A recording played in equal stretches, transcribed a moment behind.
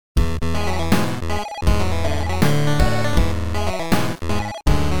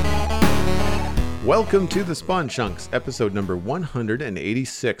Welcome to the Spawn Chunks, episode number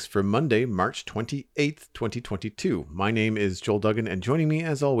 186 for Monday, March 28th, 2022. My name is Joel Duggan, and joining me,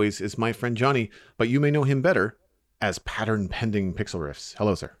 as always, is my friend Johnny, but you may know him better as Pattern Pending Pixel Riffs.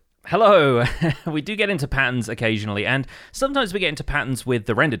 Hello, sir. Hello! We do get into patterns occasionally, and sometimes we get into patterns with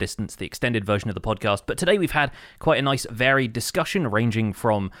the render distance, the extended version of the podcast, but today we've had quite a nice varied discussion ranging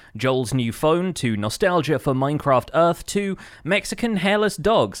from Joel's new phone to nostalgia for Minecraft Earth to Mexican hairless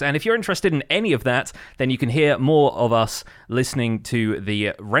dogs. And if you're interested in any of that, then you can hear more of us listening to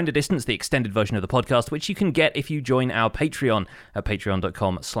the render distance, the extended version of the podcast, which you can get if you join our Patreon at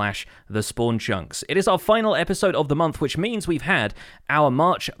patreon.com/thespawnchunks. It is our final episode of the month, which means we've had our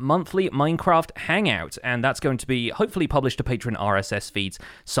March monthly Minecraft Hangout, and that's going to be hopefully published to Patreon RSS feeds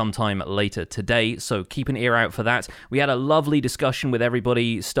sometime later today, so keep an ear out for that. We had a lovely discussion with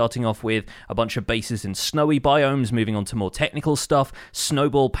everybody, starting off with a bunch of bases in snowy biomes, moving on to more technical stuff,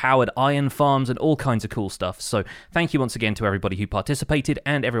 snowball-powered iron farms, and all kinds of cool stuff. So thank you once again to everybody who participated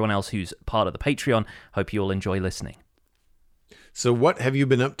and everyone else who's part of the Patreon. Hope you all enjoy listening. So what have you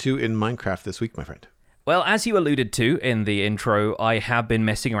been up to in Minecraft this week, my friend? Well, as you alluded to in the intro, I have been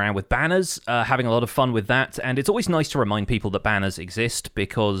messing around with banners, having a lot of fun with that, and it's always nice to remind people that banners exist,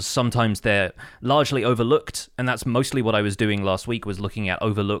 because sometimes they're largely overlooked, and that's mostly what I was doing last week, was looking at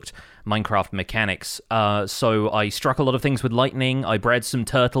overlooked Minecraft mechanics. So I struck a lot of things with lightning, I bred some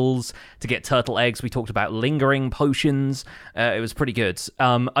turtles to get turtle eggs, we talked about lingering potions, it was pretty good.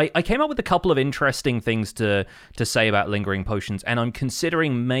 I came up with a couple of interesting things to say about lingering potions, and I'm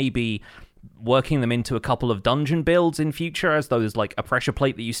considering maybe working them into a couple of dungeon builds in future, as those like a pressure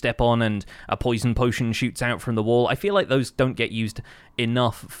plate that you step on and a poison potion shoots out from the wall. I feel like those don't get used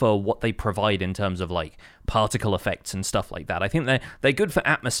enough for what they provide in terms of like particle effects and stuff like that. I think they're good for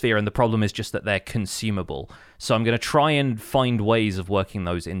atmosphere, and the problem is just that they're consumable. So I'm going to try and find ways of working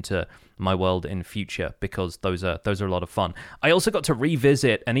those into my world in future, because those are a lot of fun. I also got to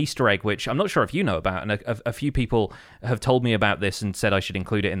revisit an Easter egg, which I'm not sure if you know about, and a few people have told me about this and said I should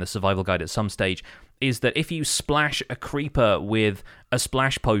include it in the survival guide at some stage, is that if you splash a creeper with a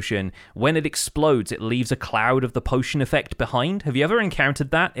splash potion, when it explodes, it leaves a cloud of the potion effect behind. Have you ever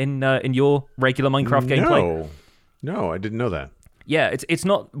encountered that in your regular Minecraft gameplay? No, I didn't know that. Yeah, it's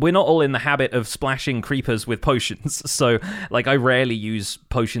not. We're not all in the habit of splashing creepers with potions. So, like, I rarely use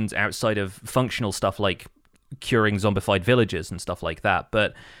potions outside of functional stuff like curing zombified villagers and stuff like that.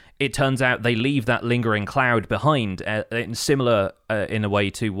 But it turns out they leave that lingering cloud behind, similar in a way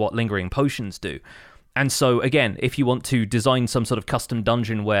to what lingering potions do. And so, again, if you want to design some sort of custom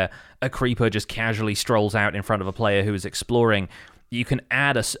dungeon where a creeper just casually strolls out in front of a player who is exploring, you can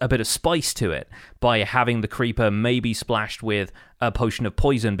add a bit of spice to it by having the creeper maybe splashed with a potion of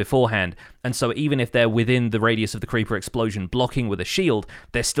poison beforehand. And so even if they're within the radius of the creeper explosion blocking with a shield,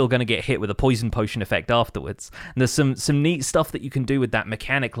 they're still going to get hit with a poison potion effect afterwards. And there's some neat stuff that you can do with that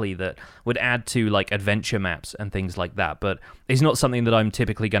mechanically that would add to like adventure maps and things like that. But it's not something that I'm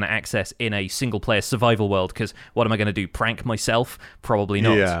typically going to access in a single player survival world, because what am I going to do? Prank myself? Probably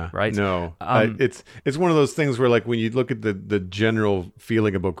not. Yeah, right? No. It's one of those things where, like, when you look at the general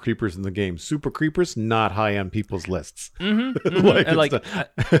feeling about creepers in the game, super creepers not high on people's lists.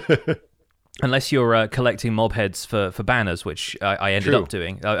 Unless you're collecting mob heads for banners, which I ended up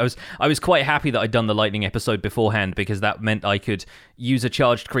doing. I was quite happy that I'd done the lightning episode beforehand, because that meant I could use a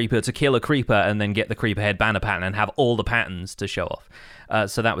charged creeper to kill a creeper and then get the creeper head banner pattern and have all the patterns to show off.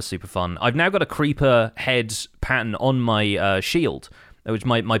 So that was super fun. I've now got a creeper head pattern on my shield, which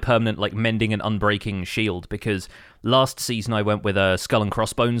my permanent like mending and unbreaking shield, because last season I went with a skull and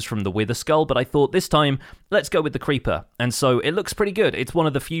crossbones from the Wither Skull, but I thought this time let's go with the creeper, and so it looks pretty good. It's one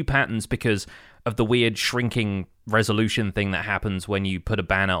of the few patterns, because of the weird shrinking resolution thing that happens when you put a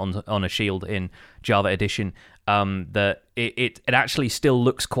banner on a shield in Java Edition, that it actually still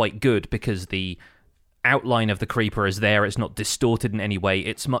looks quite good, because the outline of the creeper is there. It's not distorted in any way.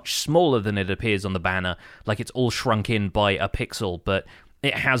 It's much smaller than it appears on the banner, like it's all shrunk in by a pixel, but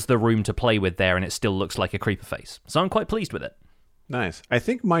it has the room to play with there, and it still looks like a creeper face. So I'm quite pleased with it. Nice. I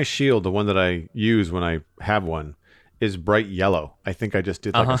think my shield, the one that I use when I have one, is bright yellow. I think I just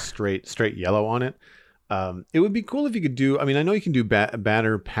did like a straight yellow on it. It would be cool if you could do, I mean, I know you can do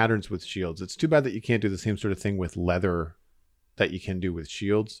banner patterns with shields. It's too bad that you can't do the same sort of thing with leather that you can do with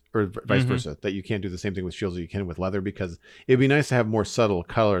shields, or vice versa, that you can't do the same thing with shields that you can with leather, because it'd be nice to have more subtle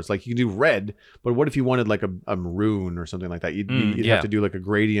colors. Like, you can do red, but what if you wanted like a maroon or something like that? You'd have to do like a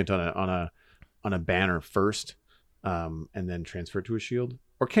gradient on a banner first, and then transfer it to a shield.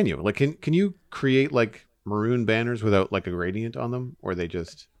 Or can you? Like, can you create like maroon banners without like a gradient on them, or they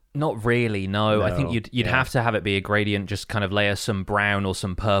just Not really, no. I think No. you'd have to have it be a gradient, just kind of layer some brown or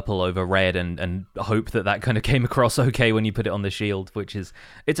some purple over red and hope that kind of came across okay when you put it on the shield, which is,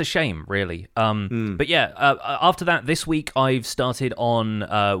 it's a shame, really. But yeah, after that, this week I've started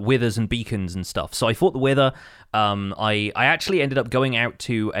on withers and beacons and stuff. So I fought the wither. I actually ended up going out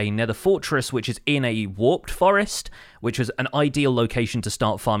to a nether fortress, which is in a warped forest, which was an ideal location to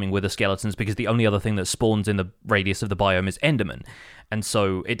start farming wither skeletons because the only other thing that spawns in the radius of the biome is Enderman. And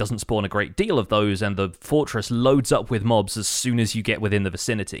so it doesn't spawn a great deal of those, and the fortress loads up with mobs as soon as you get within the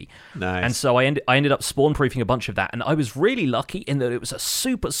vicinity. Nice. And so I ended up spawn-proofing a bunch of that, and I was really lucky in that it was a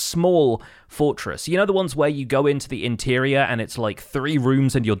super small fortress. You know the ones where you go into the interior and it's like 3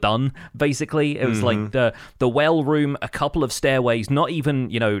 rooms and you're done, basically? It was like the well room, a couple of stairways, not even,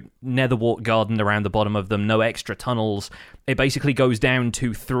 netherwart garden around the bottom of them, no extra tunnels. It basically goes down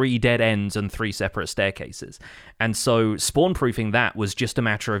to 3 dead ends and 3 separate staircases. And so spawn-proofing that was just a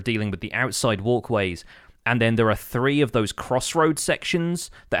matter of dealing with the outside walkways. And then there are 3 of those crossroads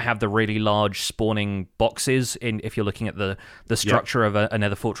sections that have the really large spawning boxes if you're looking at the structure of a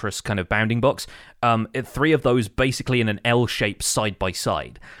nether fortress kind of bounding box. 3 of those basically in an L shape side by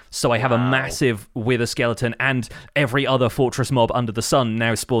side. So I have a massive wither skeleton, and every other fortress mob under the sun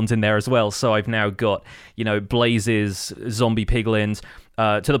now spawns in there as well. So I've now got, blazes, zombie piglins,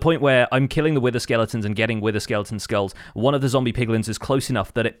 to the point where I'm killing the wither skeletons and getting wither skeleton skulls. One of the zombie piglins is close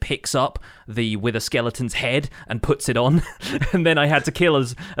enough that it picks up the wither skeleton's head and puts it on. And then I had to kill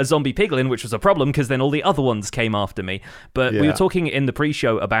a zombie piglin, which was a problem because then all the other ones came after me. But we were talking in the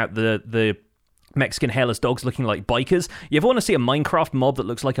pre-show about the Mexican hairless dogs looking like bikers. You ever want to see a Minecraft mob that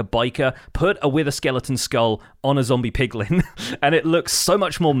looks like a biker? Put a wither skeleton skull on a zombie piglin, and it looks so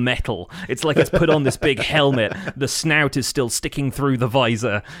much more metal. It's like it's put on this big helmet. The snout is still sticking through the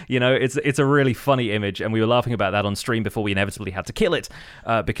visor. It's a really funny image, and we were laughing about that on stream before we inevitably had to kill it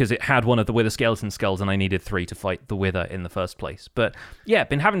because it had one of the wither skeleton skulls, and I needed 3 to fight the wither in the first place. But yeah,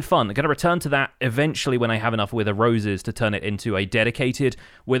 been having fun. I'm going to return to that eventually when I have enough wither roses to turn it into a dedicated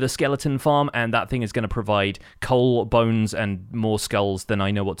wither skeleton farm, and that thing is going to provide coal, bones, and more skulls than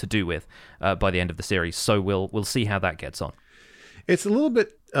I know what to do with by the end of the series. So we'll see how that gets on. It's a little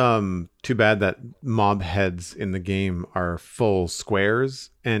bit too bad that mob heads in the game are full squares,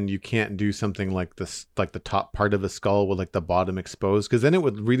 and you can't do something like this, like the top part of a skull with like the bottom exposed, because then it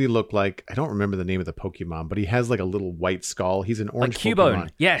would really look like, I don't remember the name of the Pokemon, but he has like a little white skull. He's an orange like Cubone. Pokemon.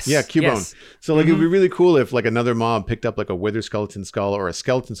 Yes. Yeah, Cubone. Yes. So like it would be really cool if like another mob picked up like a wither skeleton skull or a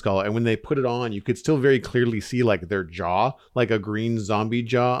skeleton skull, and when they put it on, you could still very clearly see like their jaw, like a green zombie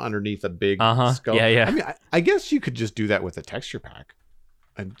jaw underneath a big skull. Yeah. I mean, I guess you could just do that with a texture pack.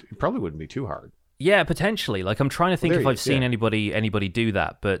 It probably wouldn't be too hard. Yeah, potentially. Like I'm trying to think if I've seen anybody do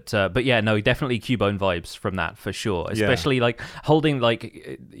that, but yeah, no, definitely Cubone vibes from that for sure. Especially like holding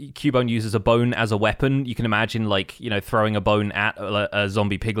Cubone uses a bone as a weapon. You can imagine throwing a bone at a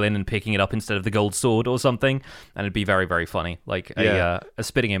zombie piglin and picking it up instead of the gold sword or something, and it'd be very very funny. Like a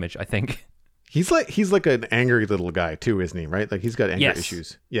spitting image, I think. He's like an angry little guy too, isn't he? Right? Like he's got anger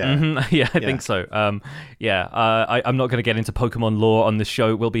issues. Yeah. Mm-hmm. Yeah, I think so. I'm not going to get into Pokemon lore on this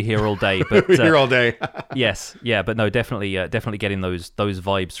show. We'll be here all day. But we're here all day. Yes. Yeah. But no, definitely getting those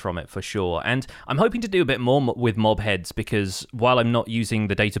vibes from it for sure. And I'm hoping to do a bit more with mob heads, because while I'm not using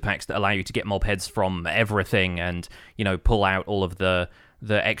the data packs that allow you to get mob heads from everything and pull out all of the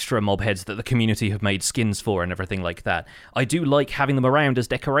extra mob heads that the community have made skins for and everything like that, I do like having them around as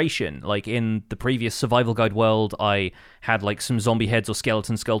decoration. Like in the previous Survival Guide world, I had like some zombie heads or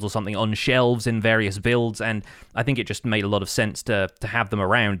skeleton skulls or something on shelves in various builds, and I think it just made a lot of sense to have them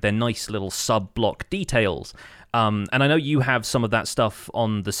around. They're nice little sub-block details. And I know you have some of that stuff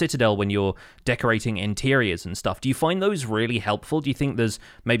on the Citadel when you're decorating interiors and stuff. Do you find those really helpful? Do you think there's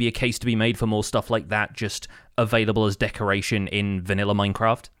maybe a case to be made for more stuff like that just available as decoration in vanilla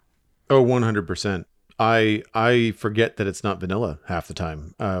Minecraft? Oh, 100%. I forget that it's not vanilla half the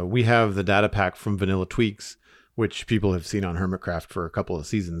time. We have the data pack from Vanilla Tweaks, which people have seen on Hermitcraft for a couple of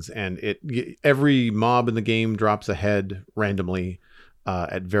seasons, and every mob in the game drops a head randomly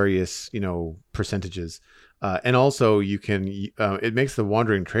at various percentages. And also you can, it makes the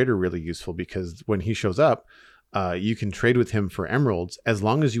Wandering Trader really useful, because when he shows up, you can trade with him for emeralds. As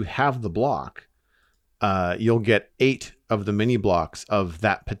long as you have the block, you'll get 8 of the mini blocks of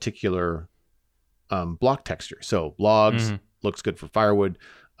that particular block texture. So logs looks good for firewood.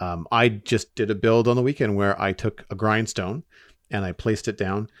 I just did a build on the weekend where I took a grindstone and I placed it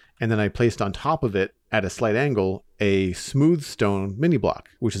down, and then I placed on top of it at a slight angle a smooth stone mini block,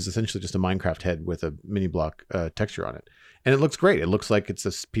 which is essentially just a Minecraft head with a mini block texture on it. And it looks great. It looks like it's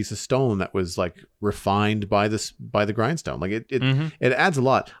a piece of stone that was like refined by the grindstone. Like it adds a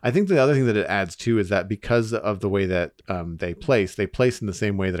lot. I think the other thing that it adds too is that because of the way that they place in the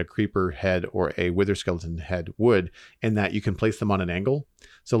same way that a creeper head or a wither skeleton head would, in that you can place them on an angle.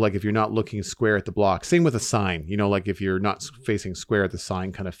 So like if you're not looking square at the block, same with a sign, like if you're not facing square, the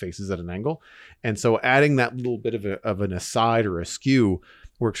sign kind of faces at an angle. And so adding that little bit of an aside or a skew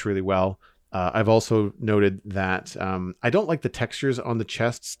works really well. I've also noted that I don't like the textures on the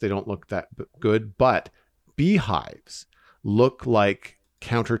chests. They don't look that good, but beehives look like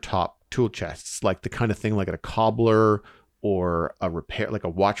countertop tool chests, like the kind of thing like at a cobbler or a repair, like a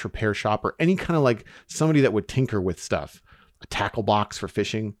watch repair shop, or any kind of like somebody that would tinker with stuff. A tackle box for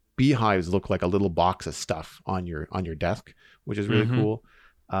fishing. Beehives look like a little box of stuff on your desk, which is really cool.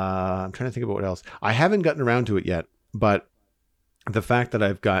 I'm trying to think about what else. I haven't gotten around to it yet, but the fact that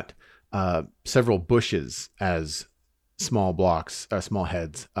I've got several bushes as small blocks, small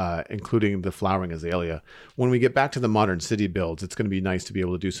heads, including the flowering azalea. When we get back to the modern city builds, it's going to be nice to be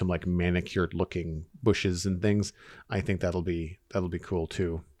able to do some like manicured looking bushes and things. I think that'll be cool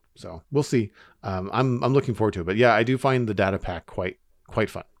too. So we'll see. I'm looking forward to it. But yeah, I do find the data pack quite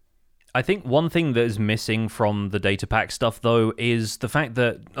fun. I think one thing that is missing from the data pack stuff, though, is the fact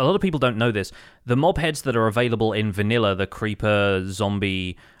that a lot of people don't know this. The mob heads that are available in vanilla, the creeper,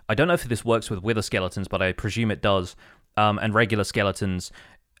 zombie, I don't know if this works with wither skeletons, but I presume it does, and regular skeletons.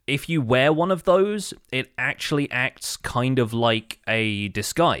 If you wear one of those, it actually acts kind of like a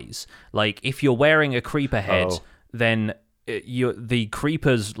disguise. Like, if you're wearing a creeper head, then the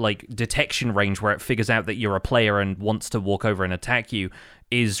creeper's like detection range, where it figures out that you're a player and wants to walk over and attack you,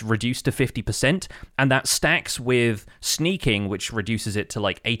 is reduced to 50%, and that stacks with sneaking, which reduces it to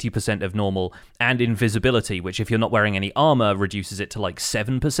like 80% of normal, and invisibility, which if you're not wearing any armor reduces it to like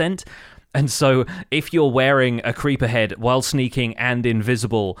 7%. And so if you're wearing a creeper head while sneaking and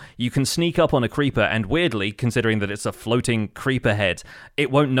invisible, you can sneak up on a creeper, and weirdly, considering that it's a floating creeper head, it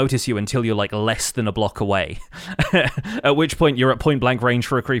won't notice you until you're like less than a block away. At which point you're at point blank range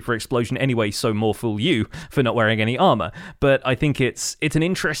for a creeper explosion anyway, so more fool you for not wearing any armor. But I think it's an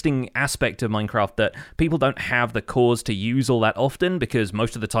interesting aspect of Minecraft that people don't have the cause to use all that often, because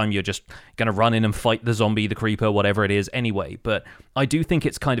most of the time you're just going to run in and fight the zombie, the creeper, whatever it is anyway. But I do think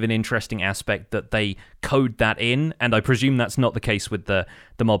it's kind of an interesting aspect that they code that in, and I presume that's not the case with the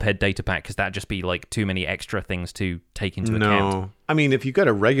mob head data pack, because that'd just be like too many extra things to take into account. I mean, if you've got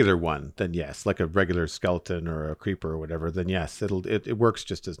a regular one, then yes, like a regular skeleton or a creeper or whatever, then yes, it works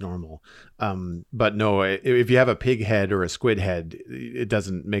just as normal. But no, if you have a pig head or a squid head, it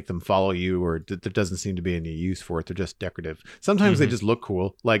doesn't make them follow you, or there doesn't seem to be any use for it. They're just decorative. Sometimes they just look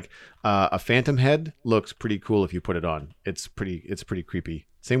cool. Like a phantom head looks pretty cool if you put it on. It's pretty creepy.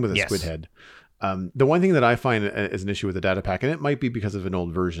 Same with a squid head. The one thing that I find is an issue with the data pack, and it might be because of an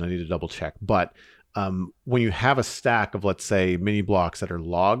old version, I need to double check, but when you have a stack of, let's say, mini blocks that are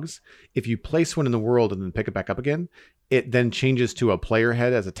logs, if you place one in the world and then pick it back up again, it then changes to a player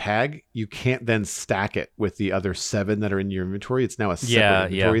head as a tag. You can't then stack it with the other 7 that are in your inventory. It's now a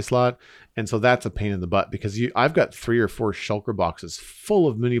separate inventory slot. And so that's a pain in the butt, because I've got 3 or 4 shulker boxes full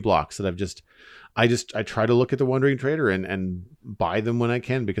of mini blocks that I try to look at the Wandering Trader and buy them when I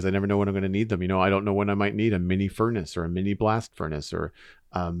can, because I never know when I'm going to need them. I don't know when I might need a mini furnace or a mini blast furnace or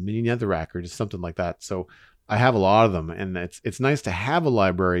a mini netherrack or just something like that. So I have a lot of them, and it's nice to have a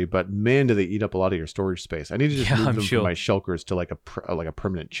library, but man, do they eat up a lot of your storage space. I need to just move them from my shulkers to like a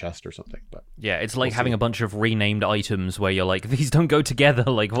permanent chest or something. But yeah, it's like having a bunch of renamed items where you're like, these don't go together.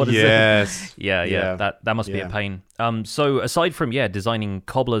 Like, what is it? Yeah. That must be a pain. So aside from designing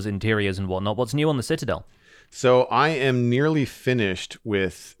cobblers, interiors, and whatnot, what's new on the Citadel? So I am nearly finished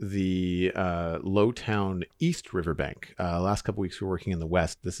with the Lowtown East Riverbank. Last couple weeks we were working in the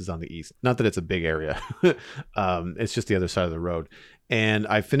west. This is on the east. Not that it's a big area. It's just the other side of the road. And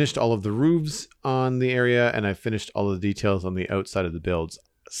I finished all of the roofs on the area, and I finished all of the details on the outside of the builds.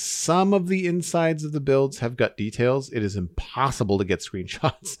 Some of the insides of the builds have got details. It is impossible to get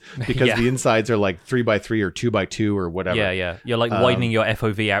screenshots because the insides are like 3x3 or 2x2 or whatever. Yeah. You're like widening your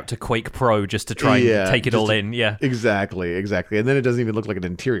FOV out to Quake Pro just to try and take it all in. Yeah, exactly. And then it doesn't even look like an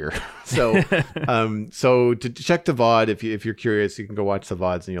interior. So, so to check the VOD, if you're curious, you can go watch the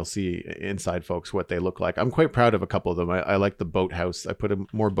VODs and you'll see inside folks what they look like. I'm quite proud of a couple of them. I like the boathouse. I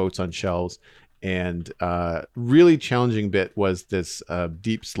put more boats on shelves. And really challenging bit was this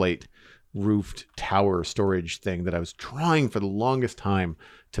deep slate roofed tower storage thing that I was trying for the longest time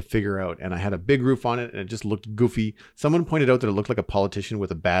to figure out. And I had a big roof on it and it just looked goofy. Someone pointed out that it looked like a politician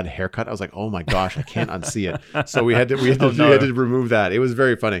with a bad haircut. I was like, oh my gosh, I can't unsee it. So we had to remove that. It was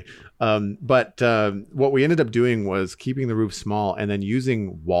very funny. But what we ended up doing was keeping the roof small and then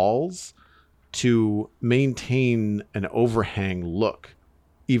using walls to maintain an overhang look,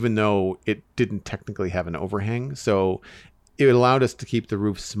 even though it didn't technically have an overhang. So it allowed us to keep the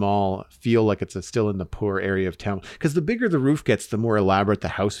roof small, feel like it's still in the poor area of town. Because the bigger the roof gets, the more elaborate the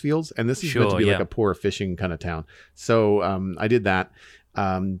house feels. And this is meant to be like a poor fishing kind of town. So I did that.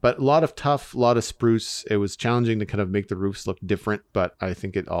 But a lot of tuff, a lot of spruce. It was challenging to kind of make the roofs look different, but I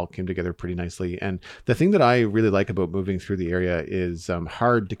think it all came together pretty nicely. And the thing that I really like about moving through the area is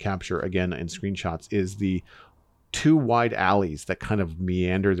hard to capture again in screenshots is the 2 wide alleys that kind of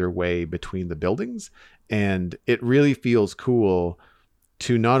meander their way between the buildings. And it really feels cool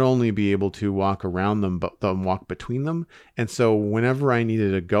to not only be able to walk around them, but walk between them. And so whenever I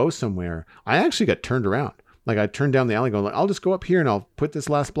needed to go somewhere, I actually got turned around. Like I turned down the alley going, I'll just go up here and I'll put this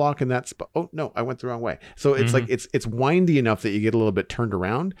last block in that spot. Oh no, I went the wrong way. So it's like, it's windy enough that you get a little bit turned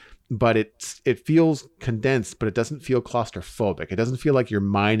around, but it feels condensed, but it doesn't feel claustrophobic. It doesn't feel like you're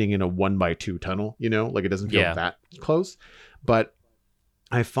mining in a 1x2 tunnel, like it doesn't feel that close. But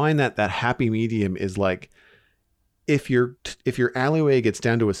I find that happy medium is like, if your alleyway gets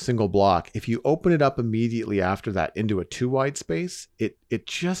down to a single block, if you open it up immediately after that into a 2 wide space, it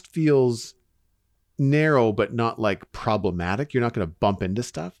just feels narrow, but not like problematic. You're not going to bump into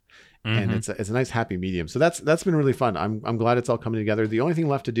stuff. And it's a nice happy medium. So that's been really fun. I'm glad it's all coming together. The only thing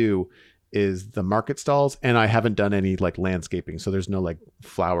left to do is the market stalls, and I haven't done any like landscaping. So there's no like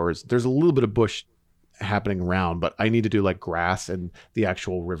flowers. There's a little bit of bush happening around, but I need to do like grass and the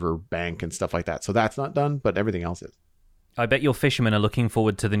actual river bank and stuff like that. So that's not done, but everything else is. I bet your fishermen are looking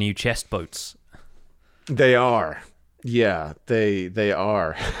forward to the new chest boats. They are. Yeah, they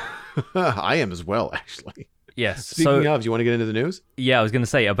are. I am as well, actually. Yes. Speaking of, do you want to get into the news? Yeah, I was going to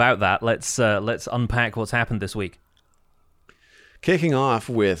say about that. Let's unpack what's happened this week. Kicking off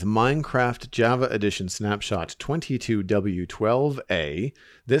with Minecraft Java Edition Snapshot 22W12A.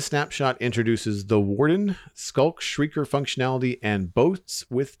 This snapshot introduces the Warden, Skulk Shrieker functionality, and boats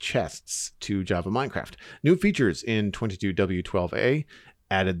with chests to Java Minecraft. New features in 22W12A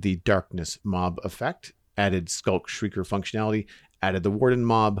added the Darkness mob effect, added Skulk Shrieker functionality, added the Warden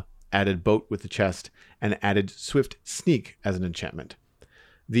mob, added boat with the chest, and added Swift Sneak as an enchantment.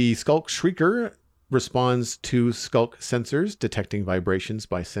 The Skulk Shrieker responds to Skulk sensors, detecting vibrations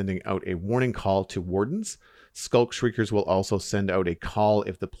by sending out a warning call to wardens. Skulk Shriekers will also send out a call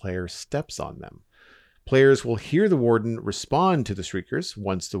if the player steps on them. Players will hear the warden respond to the Shriekers.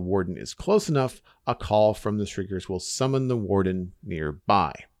 Once the warden is close enough, a call from the Shriekers will summon the warden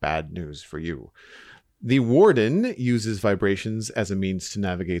nearby. Bad news for you. The warden uses vibrations as a means to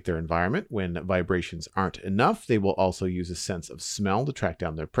navigate their environment. When vibrations aren't enough, they will also use a sense of smell to track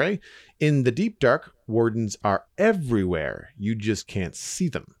down their prey. In the deep dark, wardens are everywhere. You just can't see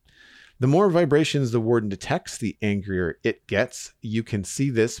them. The more vibrations the warden detects, the angrier it gets. You can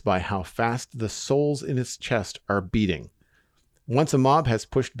see this by how fast the souls in its chest are beating. Once a mob has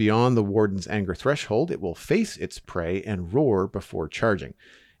pushed beyond the warden's anger threshold, it will face its prey and roar before charging.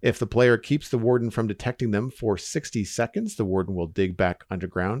 If the player keeps the warden from detecting them for 60 seconds, the warden will dig back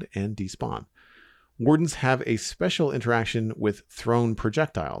underground and despawn. Wardens have a special interaction with thrown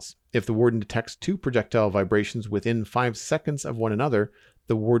projectiles. If the warden detects 2 projectile vibrations within 5 seconds of one another,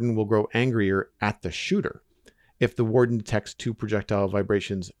 the warden will grow angrier at the shooter. If the warden detects 2 projectile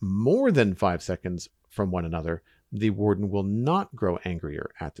vibrations more than 5 seconds from one another, the warden will not grow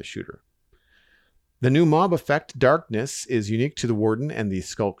angrier at the shooter. The new mob effect, Darkness, is unique to the Warden and the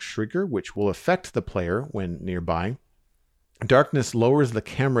Skulk Shrieker, which will affect the player when nearby. Darkness lowers the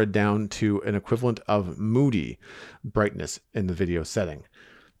camera down to an equivalent of moody brightness in the video setting.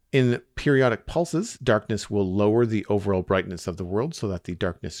 In periodic pulses, darkness will lower the overall brightness of the world so that the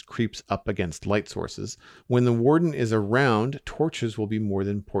darkness creeps up against light sources. When the Warden is around, torches will be more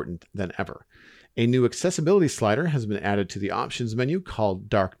important than ever. A new accessibility slider has been added to the options menu called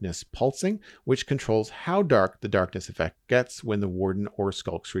Darkness Pulsing, which controls how dark the darkness effect gets when the Warden or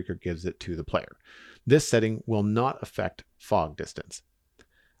Skulk Shrieker gives it to the player. This setting will not affect fog distance.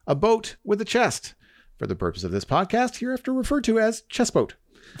 A boat with a chest. For the purpose of this podcast, hereafter referred to as chest boat.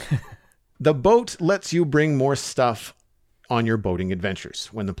 The boat lets you bring more stuff on your boating adventures.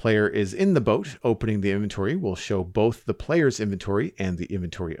 When the player is in the boat, opening the inventory will show both the player's inventory and the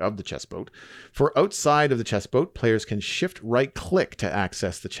inventory of the chest boat. For outside of the chest boat, players can shift right-click to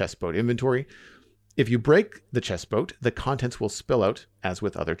access the chest boat inventory. If you break the chest boat, the contents will spill out, as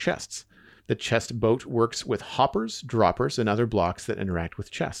with other chests. The chest boat works with hoppers, droppers, and other blocks that interact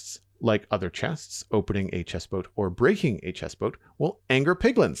with chests. Like other chests, opening a chest boat or breaking a chest boat will anger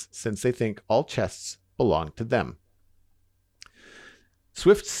piglins, since they think all chests belong to them.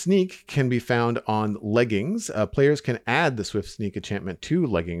 Swift Sneak can be found on leggings. Players can add the Swift Sneak enchantment to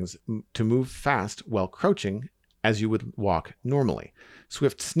leggings to move fast while crouching as you would walk normally.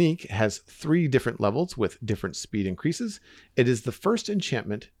 Swift Sneak has 3 different levels with different speed increases. It is the first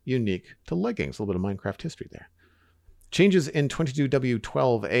enchantment unique to leggings. A little bit of Minecraft history there. Changes in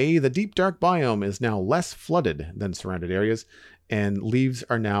 22W12A. The deep dark biome is now less flooded than surrounded areas, and leaves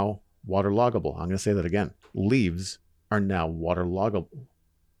are now waterloggable. I'm going to say that again. Leaves are now waterloggable.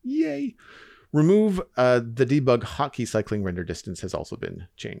 Yay! Remove the debug hotkey cycling render distance has also been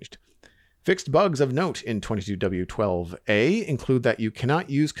changed. Fixed bugs of note in 22W12A include that you cannot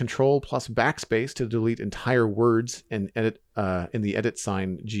use Control plus backspace to delete entire words in the edit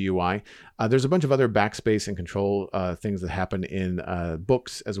sign GUI. There's a bunch of other backspace and control things that happen in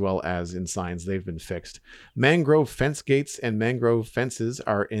books as well as in signs. They've been fixed. Mangrove fence gates and mangrove fences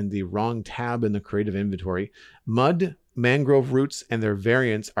are in the wrong tab in the creative inventory. Mud, mangrove roots, and their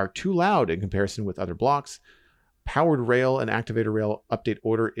variants are too loud in comparison with other blocks. Powered rail and activator rail update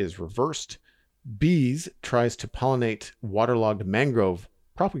order is reversed. Bees tries to pollinate waterlogged mangrove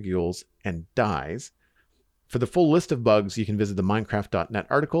propagules and dies. For the full list of bugs, you can visit the Minecraft.net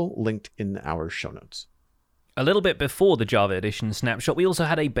article linked in our show notes. A little bit before the Java Edition snapshot, we also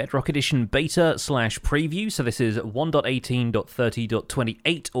had a Bedrock Edition beta/preview. So this is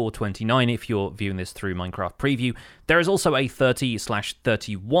 1.18.30.28 or 29 if you're viewing this through Minecraft Preview. There is also a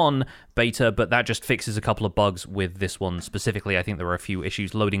 30/31 beta, but that just fixes a couple of bugs with this one specifically. I think there were a few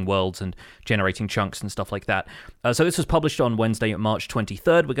issues loading worlds and generating chunks and stuff like that. So this was published on Wednesday, March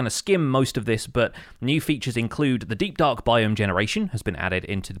 23rd. We're going to skim most of this, but new features include the Deep Dark Biome generation has been added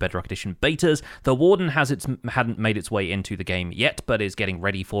into the Bedrock Edition betas. The Warden hadn't made its way into the game yet, but is getting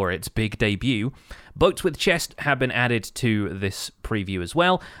ready for its big debut. Boats with chest have been added to this preview as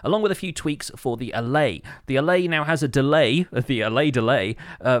well, along with a few tweaks for the Allay. The Allay now has a delay,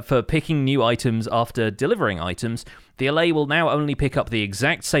 for picking new items after delivering items. The Allay will now only pick up the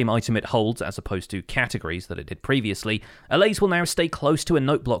exact same item it holds, as opposed to categories that it did previously. Allays will now stay close to a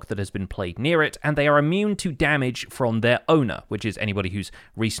note block that has been played near it, and they are immune to damage from their owner, which is anybody who's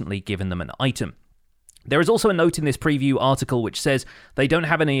recently given them an item. There is also a note in this preview article which says they don't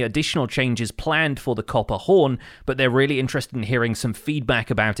have any additional changes planned for the Copper Horn, but they're really interested in hearing some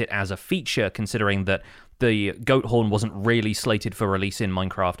feedback about it as a feature, considering that the Goat Horn wasn't really slated for release in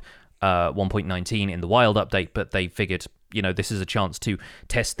Minecraft 1.19 in the Wild update, but they figured, this is a chance to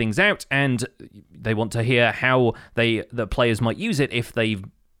test things out, and they want to hear how the players might use it if they've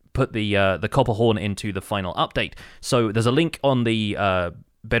put the Copper Horn into the final update. So there's a link on the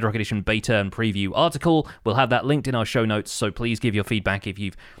Bedrock Edition beta and preview article. We'll have that linked in our show notes, so please give your feedback if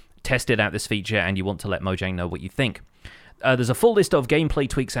you've tested out this feature and you want to let Mojang know what you think. There's a full list of gameplay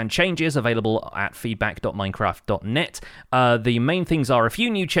tweaks and changes available at feedback.minecraft.net. The main things are a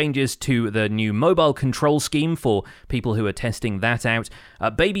few new changes to the new mobile control scheme for people who are testing that out.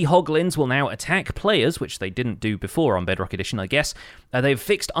 Baby hoglins will now attack players, which they didn't do before on Bedrock Edition, I guess. They've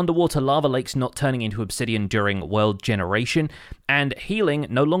fixed underwater lava lakes not turning into obsidian during world generation, and healing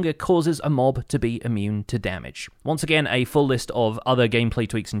no longer causes a mob to be immune to damage. Once again, a full list of other gameplay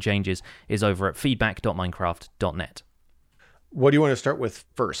tweaks and changes is over at feedback.minecraft.net. What do you want to start with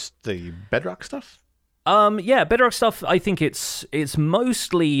first? The Bedrock stuff? Bedrock stuff, I think it's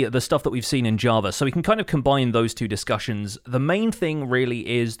mostly the stuff that we've seen in Java, so we can kind of combine those two discussions. The main thing really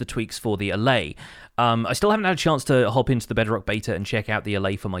is the tweaks for the Allay. I still haven't had a chance to hop into the Bedrock beta and check out the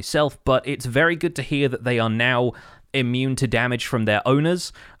Allay for myself, but it's very good to hear that they are now immune to damage from their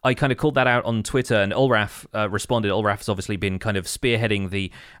owners. I kind of called that out on Twitter, and Ulraf responded. Ulraf has obviously been kind of spearheading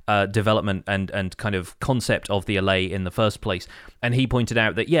the development and kind of concept of the Allay in the first place, and he pointed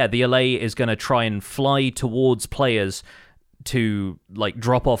out that, the Allay is going to try and fly towards players to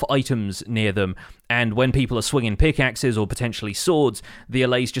drop off items near them, and when people are swinging pickaxes or potentially swords, the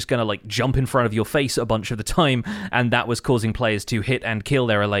Allay's just going to jump in front of your face a bunch of the time, and that was causing players to hit and kill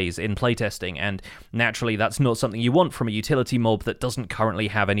their Allays in playtesting, and naturally that's not something you want from a utility mob that doesn't currently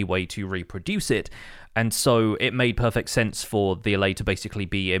have any way to reproduce it. And so it made perfect sense for the Allay to basically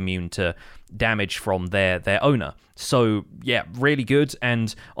be immune to damage from their owner. So, really good.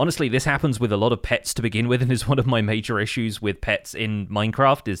 And honestly, this happens with a lot of pets to begin with, and is one of my major issues with pets in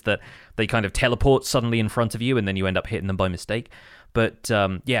Minecraft, is that they kind of teleport suddenly in front of you, and then you end up hitting them by mistake. But,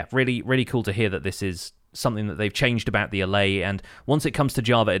 really, really cool to hear that this is something that they've changed about the Allay. And once it comes to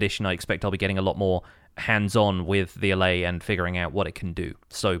Java Edition, I expect I'll be getting a lot more hands-on with the Allay and figuring out what it can do.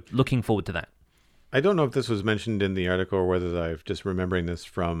 So looking forward to that. I don't know if this was mentioned in the article or whether I'm just remembering this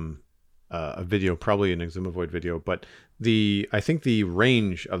from a video, probably an Exumavoid video, but I think the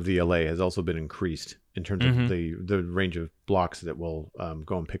range of the Allay has also been increased in terms of the range of blocks that will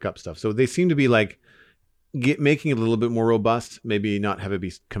go and pick up stuff. So they seem to be like making it a little bit more robust, maybe not have it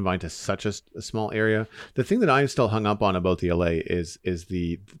be confined to such a small area. The thing that I'm still hung up on about the Allay is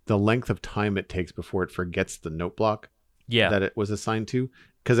the length of time it takes before it forgets the note block that it was assigned to.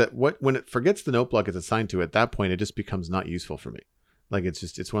 Because when it forgets the note block it's assigned to, at that point, it just becomes not useful for me. Like,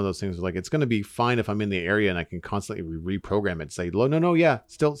 it's one of those things where, like, it's going to be fine if I'm in the area and I can constantly reprogram it, say, no, yeah,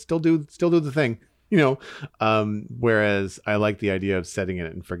 still do the thing, you know? Whereas I like the idea of setting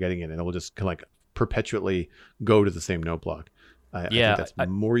it and forgetting it, and it will just kind of like perpetually go to the same note block. I think that's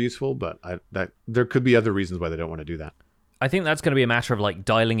more useful, but there could be other reasons why they don't want to do that. I think that's going to be a matter of like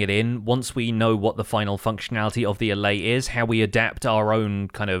dialing it in once we know what the final functionality of the Allay is, how we adapt our own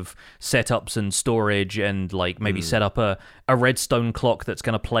kind of setups and storage, and like maybe set up a redstone clock that's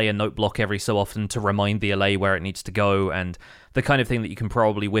going to play a note block every so often to remind the Allay where it needs to go, and the kind of thing that you can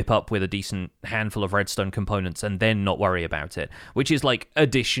probably whip up with a decent handful of redstone components and then not worry about it, which is like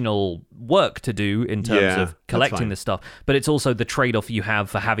additional work to do in terms of collecting this stuff. But it's also the trade-off you have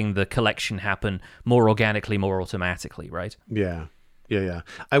for having the collection happen more organically, more automatically, right? Yeah.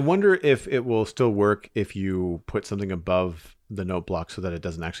 I wonder if it will still work if you put something above the note block so that it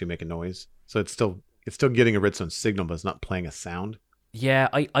doesn't actually make a noise. So it's still getting a redstone signal, but it's not playing a sound. Yeah,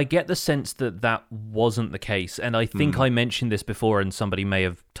 I get the sense that wasn't the case, and I think I mentioned this before, and somebody may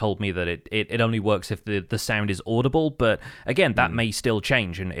have told me that it only works if the sound is audible, but again, that may still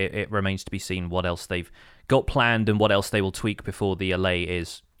change, and it remains to be seen what else they've got planned and what else they will tweak before the Allay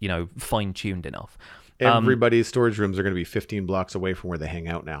is, you know, fine-tuned enough. Everybody's storage rooms are going to be 15 blocks away from where they hang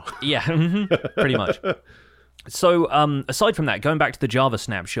out now. Yeah, pretty much. So, aside from that, going back to the Java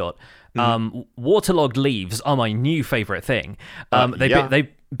snapshot, waterlogged leaves are my new favorite thing. They've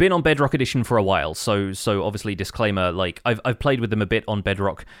been on Bedrock Edition for a while, so obviously disclaimer, like I've played with them a bit on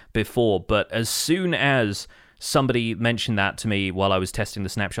Bedrock before, but as soon as somebody mentioned that to me while I was testing the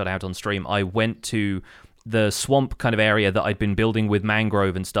snapshot out on stream, I went to the swamp kind of area that I'd been building with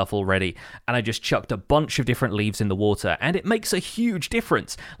mangrove and stuff already, and I just chucked a bunch of different leaves in the water, and it makes a huge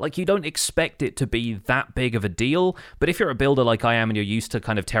difference. Like, you don't expect it to be that big of a deal, but if you're a builder like I am and you're used to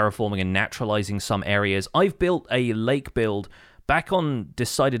kind of terraforming and naturalizing some areas, I've built a lake build back on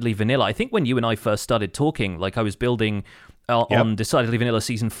Decidedly Vanilla. I think when you and I first started talking, like I was building on Decidedly Vanilla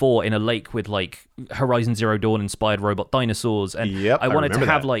Season 4 in a lake with like Horizon Zero Dawn inspired robot dinosaurs, and I wanted to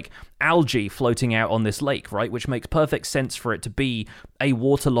have like algae floating out on this lake, right, which makes perfect sense for it to be a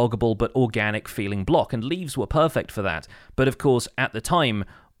waterloggable but organic feeling block, and leaves were perfect for that. But of course, at the time,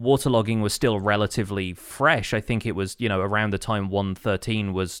 waterlogging was still relatively fresh. I think it was, you know, around the time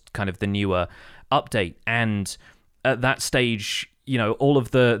 1.13 was kind of the newer update, and at that stage, you know, all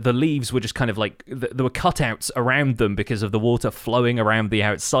of the leaves were just kind of like, there were cutouts around them because of the water flowing around the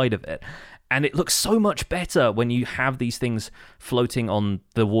outside of it. And it looks so much better when you have these things floating on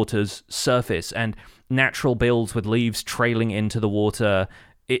the water's surface, and natural builds with leaves trailing into the water.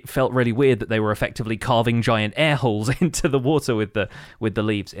 It felt really weird that they were effectively carving giant air holes into the water with the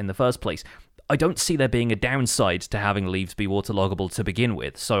leaves in the first place. I don't see there being a downside to having leaves be waterloggable to begin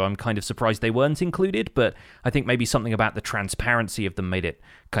with, so I'm kind of surprised they weren't included, but I think maybe something about the transparency of them made it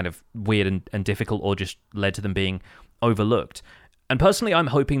kind of weird and difficult, or just led to them being overlooked. And personally, I'm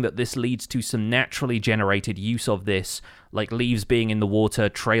hoping that this leads to some naturally generated use of this, like leaves being in the water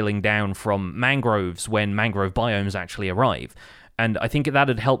trailing down from mangroves when mangrove biomes actually arrive. And I think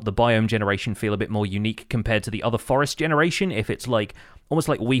that'd help the biome generation feel a bit more unique compared to the other forest generation, if it's like almost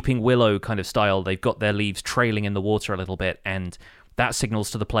like Weeping Willow kind of style. They've got their leaves trailing in the water a little bit, and that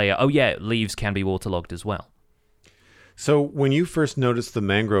signals to the player, oh yeah, leaves can be waterlogged as well. So when you first noticed the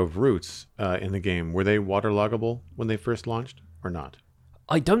mangrove roots in the game, were they waterloggable when they first launched or not?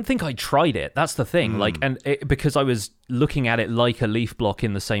 I don't think I tried it. That's the thing. Because I was looking at it like a leaf block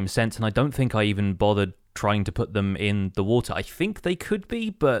in the same sense, and I don't think I even bothered trying to put them in the water. I think they could be,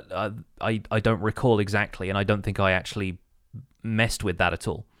 but I don't recall exactly, and I don't think I actually messed with that at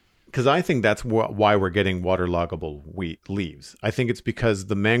all. Because I think that's why we're getting waterloggable leaves. I think it's because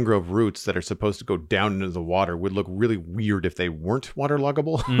the mangrove roots that are supposed to go down into the water would look really weird if they weren't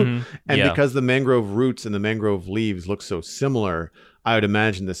waterloggable. Because the mangrove roots and the mangrove leaves look so similar, I would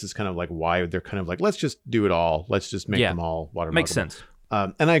imagine this is kind of like why they're kind of like, let's just do it all. Let's just make them all waterloggable. Makes sense.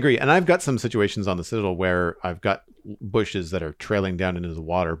 And I agree. And I've got some situations on the Citadel where I've got bushes that are trailing down into the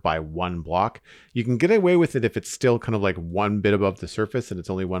water by one block. You can get away with it if it's still kind of like one bit above the surface and it's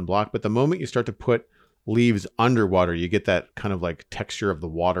only one block. But the moment you start to put leaves underwater, you get that kind of like texture of the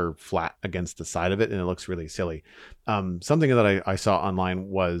water flat against the side of it, and it looks really silly. Something that I saw online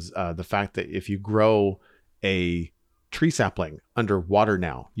was the fact that if you grow a tree sapling underwater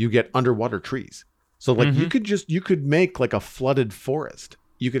now, you get underwater trees. So like you could make like a flooded forest.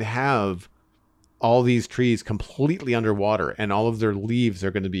 You could have all these trees completely underwater, and all of their leaves are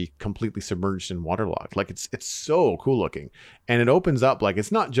going to be completely submerged and waterlogged. Like it's so cool looking, and it opens up. Like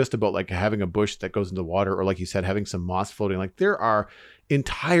it's not just about like having a bush that goes into water, or like you said, having some moss floating. Like there are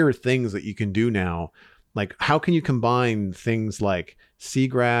entire things that you can do now. Like how can you combine things like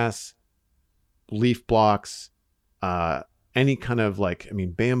seagrass, leaf blocks, any kind of like, I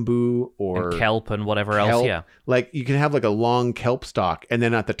mean, bamboo or and kelp and whatever else. Yeah. Like you can have like a long kelp stalk, and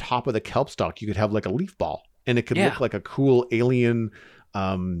then at the top of the kelp stalk, you could have like a leaf ball, and it could look like a cool alien.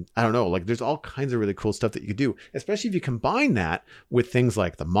 I don't know. Like there's all kinds of really cool stuff that you could do, especially if you combine that with things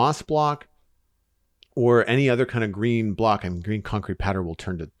like the moss block or any other kind of green block. I mean, green concrete powder will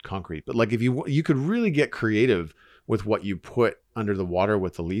turn to concrete, but like if you could really get creative with what you put under the water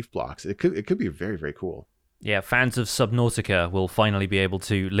with the leaf blocks, it could be very, very cool. Yeah, fans of Subnautica will finally be able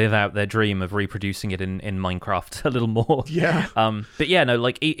to live out their dream of reproducing it in Minecraft a little more. Yeah. But yeah, no,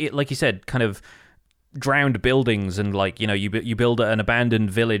 like like you said, kind of drowned buildings, and like, you know, you build an abandoned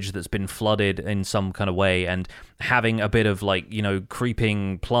village that's been flooded in some kind of way, and having a bit of like, you know,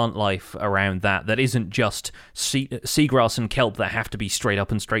 creeping plant life around that isn't just seagrass and kelp that have to be straight up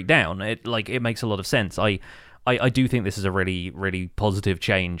and straight down. It makes a lot of sense. I do think this is a really, really positive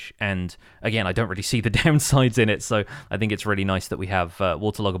change, and again, I don't really see the downsides in it, so I think it's really nice that we have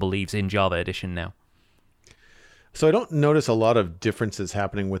waterloggable leaves in Java Edition now. So I don't notice a lot of differences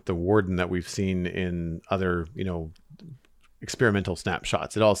happening with the Warden that we've seen in other, you know, experimental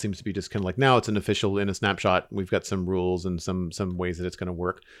snapshots. It all seems to be just kind of like, now it's an official in a snapshot. We've got some rules and some ways that it's going to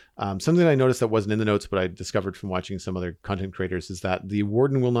work. Something I noticed that wasn't in the notes, but I discovered from watching some other content creators, is that the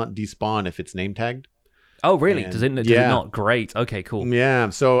Warden will not despawn if it's name tagged. Oh, really? Does it not? Great. Okay, cool.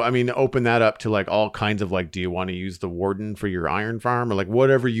 Yeah. So, I mean, open that up to like all kinds of like, do you want to use the Warden for your iron farm, or like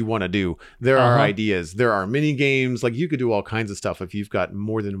whatever you want to do? There are ideas. There are mini games. Like you could do all kinds of stuff if you've got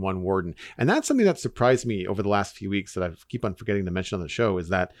more than one Warden. And that's something that surprised me over the last few weeks that I keep on forgetting to mention on the show, is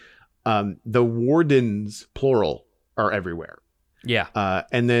that the Wardens, plural, are everywhere. Yeah.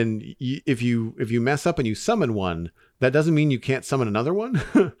 And then if you mess up and you summon one, that doesn't mean you can't summon another one.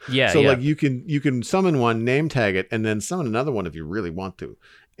 Yeah. So like you can summon one, name tag it, and then summon another one if you really want to.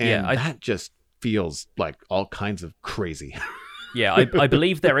 And that just feels like all kinds of crazy. Yeah, I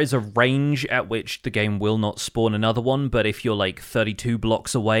believe there is a range at which the game will not spawn another one, but if you're like 32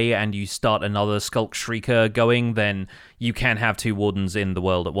 blocks away and you start another Skulk Shrieker going, then you can have two Wardens in the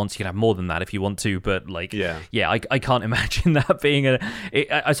world at once. You can have more than that if you want to, but like, I can't imagine that being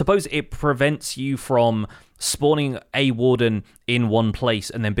I suppose it prevents you from spawning a Warden in one place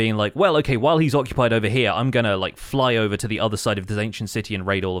and then being like, well, okay, while he's occupied over here, I'm gonna like fly over to the other side of this ancient city and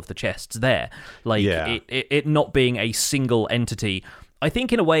raid all of the chests there. Like, it not being a single entity. I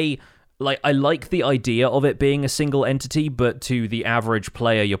think in a way, like, I like the idea of it being a single entity, but to the average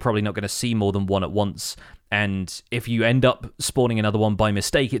player, you're probably not going to see more than one at once. And if you end up spawning another one by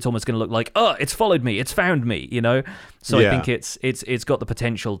mistake, it's almost going to look like, oh, it's followed me, it's found me, you know? So I think it's got the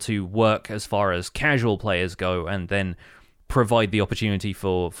potential to work as far as casual players go, and then provide the opportunity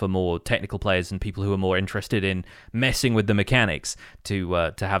for more technical players and people who are more interested in messing with the mechanics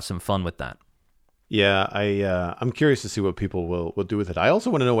to have some fun with that. Yeah, I'm curious to see what people will do with it. I also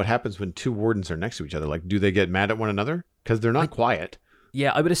want to know what happens when two Wardens are next to each other. Like, do they get mad at one another? Because they're not quiet.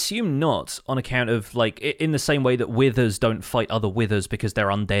 Yeah, I would assume not, on account of, like, in the same way that Withers don't fight other Withers because they're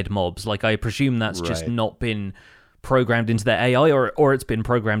undead mobs. Like, I presume that's just not been programmed into their AI, or it's been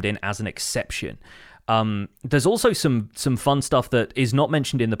programmed in as an exception. There's also some fun stuff that is not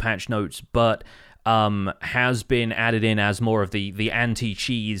mentioned in the patch notes, but has been added in as more of the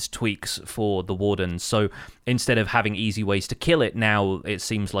anti-cheese tweaks for the Warden. So instead of having easy ways to kill it, now it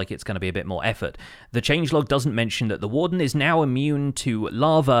seems like it's going to be a bit more effort. The changelog doesn't mention that the Warden is now immune to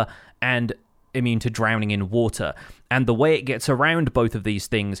lava and immune to drowning in water. And the way it gets around both of these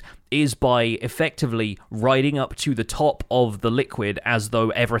things is by effectively riding up to the top of the liquid as though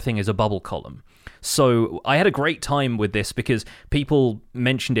everything is a bubble column. So I had a great time with this because people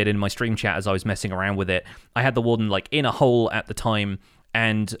mentioned it in my stream chat as I was messing around with it. I had the Warden like in a hole at the time,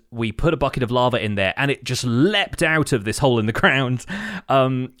 and we put a bucket of lava in there, and it just leapt out of this hole in the ground.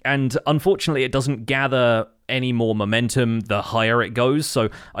 And unfortunately, it doesn't gather any more momentum the higher it goes. So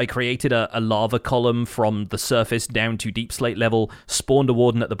I created a lava column from the surface down to deep slate level, spawned a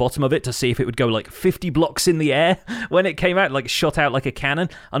warden at the bottom of it to see if it would go like 50 blocks in the air when it came out, like shot out like a cannon.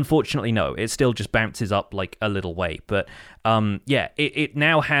 Unfortunately, no, it still just bounces up like a little way. But it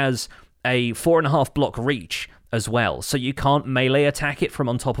now has a 4.5 block reach as well, so you can't melee attack it from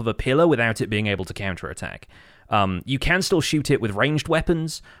on top of a pillar without it being able to counterattack. You can still shoot it with ranged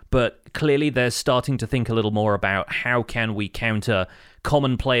weapons, but clearly they're starting to think a little more about how can we counter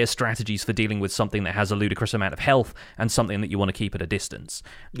common player strategies for dealing with something that has a ludicrous amount of health and something that you want to keep at a distance.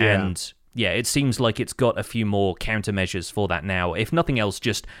 Yeah. And yeah, it seems like it's got a few more countermeasures for that now. If nothing else,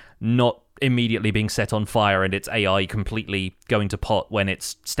 just not immediately being set on fire and its AI completely going to pot when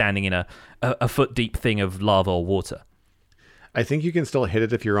it's standing in a foot deep thing of lava or water. I think you can still hit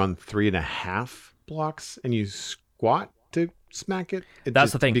it if you're on 3.5 blocks and you squat to smack it.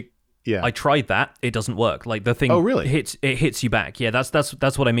 That's the thing. Yeah, I tried that. It doesn't work. Like the thing really? hits you back. Yeah,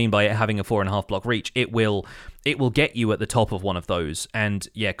 that's what I mean by it having a 4.5 block reach. It will get you at the top of one of those, and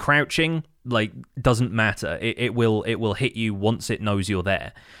yeah, crouching like doesn't matter. It will hit you once it knows you're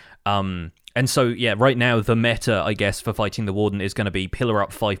there. And so yeah, right now the meta, I guess, for fighting the Warden is going to be pillar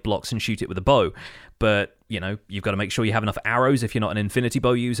up 5 blocks and shoot it with a bow. But you know, you've got to make sure you have enough arrows if you're not an infinity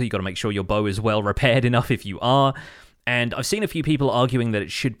bow user. You've got to make sure your bow is well repaired enough if you are. And I've seen a few people arguing that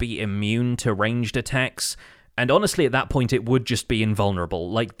it should be immune to ranged attacks. And honestly, at that point, it would just be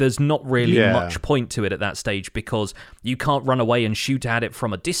invulnerable. Like, there's not really much point to it at that stage because you can't run away and shoot at it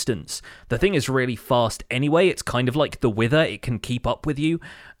from a distance. The thing is really fast anyway. It's kind of like the Wither. It can keep up with you.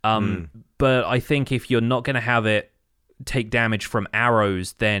 But I think if you're not going to have it take damage from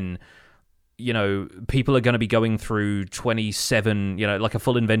arrows, then, you know, people are going to be going through 27, you know, like a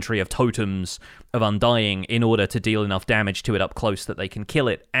full inventory of totems of Undying in order to deal enough damage to it up close that they can kill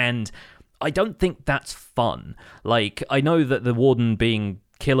it. And I don't think that's fun. Like, I know that the Warden being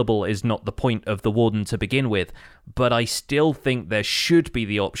killable is not the point of the Warden to begin with, but I still think there should be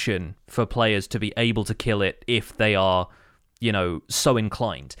the option for players to be able to kill it if they are, you know, so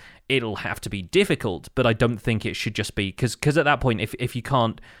inclined. It'll have to be difficult, but I don't think it should just be... Because at that point, if you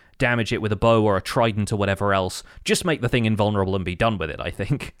can't damage it with a bow or a trident or whatever else, just make the thing invulnerable and be done with it, I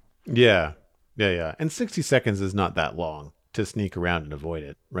think. Yeah. And 60 seconds is not that long to sneak around and avoid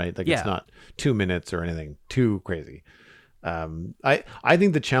it, right? Like, it's not 2 minutes or anything too crazy. I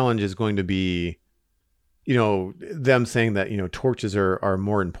think the challenge is going to be, you know, them saying that, you know, torches are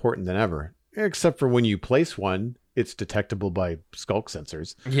more important than ever, except for when you place one, it's detectable by skulk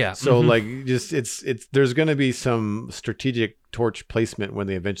sensors. Yeah. So like, just it's there's going to be some strategic torch placement when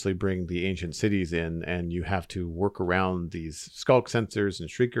they eventually bring the ancient cities in, and you have to work around these skulk sensors and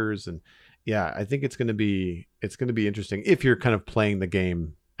shriekers. And yeah, I think it's going to be interesting if you're kind of playing the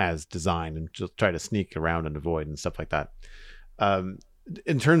game as designed and just try to sneak around and avoid and stuff like that.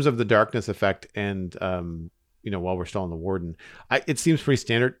 In terms of the darkness effect and you know, while we're still on the Warden, it seems pretty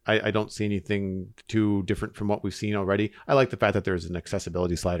standard. I don't see anything too different from what we've seen already. I like the fact that there's an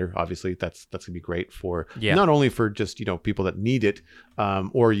accessibility slider. Obviously, that's gonna be great for not only for just, you know, people that need it,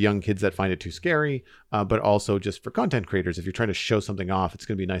 or young kids that find it too scary, but also just for content creators. If you're trying to show something off, it's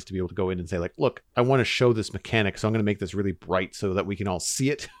gonna be nice to be able to go in and say, like, look, I want to show this mechanic, so I'm gonna make this really bright so that we can all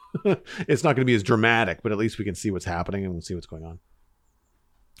see it. It's not gonna be as dramatic, but at least we can see what's happening and we'll see what's going on.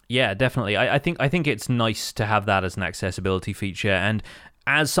 Yeah, definitely. I think it's nice to have that as an accessibility feature. And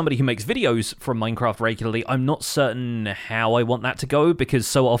as somebody who makes videos from Minecraft regularly, I'm not certain how I want that to go, because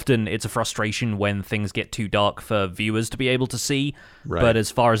so often it's a frustration when things get too dark for viewers to be able to see. Right. But as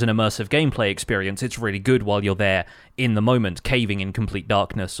far as an immersive gameplay experience, it's really good while you're there in the moment, caving in complete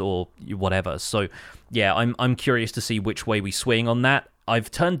darkness or whatever. So yeah, I'm curious to see which way we swing on that.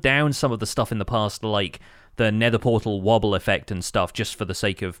 I've turned down some of the stuff in the past, like the nether portal wobble effect and stuff, just for the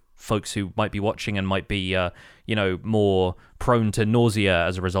sake of folks who might be watching and might be, you know, more prone to nausea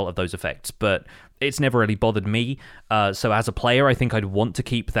as a result of those effects. But it's never really bothered me. So as a player, I think I'd want to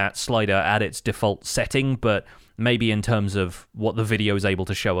keep that slider at its default setting, but maybe in terms of what the video is able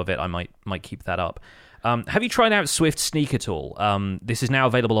to show of it, I might keep that up. Have you tried out Swift Sneak at all? This is now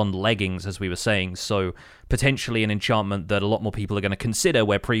available on leggings, as we were saying, so potentially an enchantment that a lot more people are going to consider,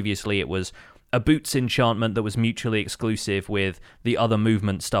 where previously it was a boots enchantment that was mutually exclusive with the other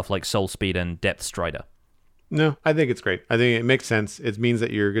movement stuff like Soul Speed and Depth Strider. No, I think it's great. I think it makes sense. It means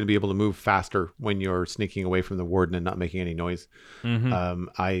that you're going to be able to move faster when you're sneaking away from the warden and not making any noise.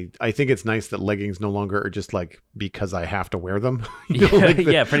 I think it's nice that leggings no longer are just like because I have to wear them.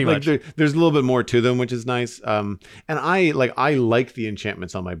 Yeah, pretty much. There's a little bit more to them, which is nice. And I like the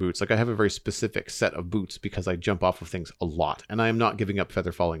enchantments on my boots. Like I have a very specific set of boots because I jump off of things a lot, and I am not giving up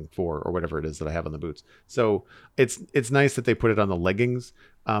feather falling 4 or whatever it is that I have on the boots. So it's nice that they put it on the leggings.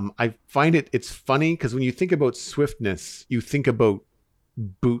 I find it's funny because when you think about swiftness, you think about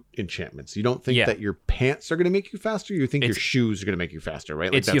boot enchantments. You don't think that your pants are going to make you faster. You think your shoes are going to make you faster,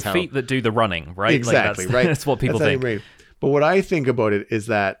 right? Like it's your feet that do the running, right? Exactly, like right. That's what people think. Right. But what I think about it is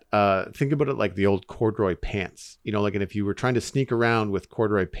that think about it like the old corduroy pants, like, and if you were trying to sneak around with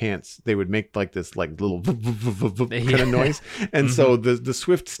corduroy pants, they would make like this like little kind of noise. And so the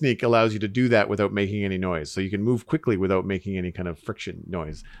swift sneak allows you to do that without making any noise. So you can move quickly without making any kind of friction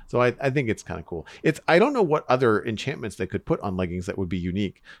noise. So I think it's kind of cool. I don't know what other enchantments they could put on leggings that would be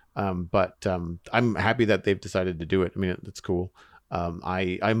unique. But I'm happy that they've decided to do it. I mean, it's cool.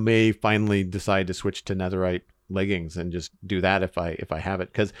 I may finally decide to switch to netherite leggings and just do that if I have it,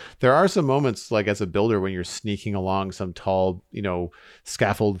 because there are some moments like as a builder when you're sneaking along some tall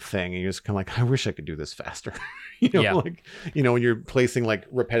scaffold thing and you're just kind of like, I wish I could do this faster. Like when you're placing like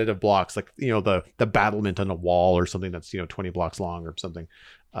repetitive blocks, like the battlement on a wall or something that's 20 blocks long or something,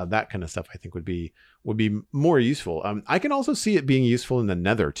 that kind of stuff I think would be more useful. I can also see it being useful in the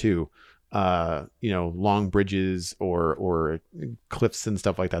nether too. Long bridges or cliffs and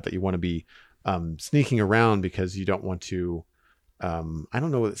stuff like that you want to be sneaking around because you don't want to I don't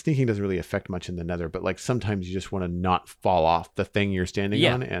know, sneaking doesn't really affect much in the nether, but like sometimes you just want to not fall off the thing you're standing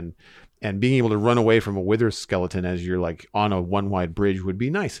on, and being able to run away from a wither skeleton as you're like on a one wide bridge would be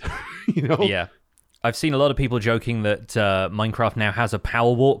nice. Yeah, I've seen a lot of people joking that Minecraft now has a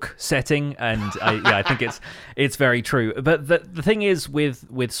power walk setting, and I think it's very true. But the thing is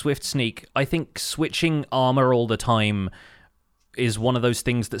with Swift Sneak, I think switching armor all the time is one of those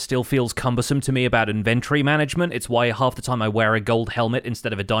things that still feels cumbersome to me about inventory management. It's why half the time I wear a gold helmet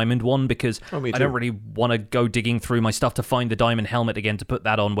instead of a diamond one, because I don't really want to go digging through my stuff to find the diamond helmet again to put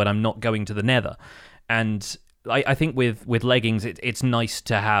that on when I'm not going to the nether. And I think with leggings, it's nice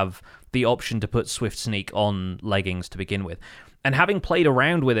to have the option to put Swift Sneak on leggings to begin with. And having played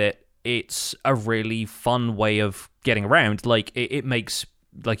around with it, it's a really fun way of getting around. Like, it makes,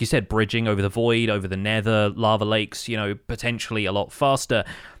 like you said, bridging over the void, over the nether, lava lakes, potentially a lot faster.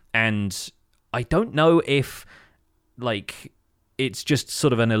 And I don't know if, like, it's just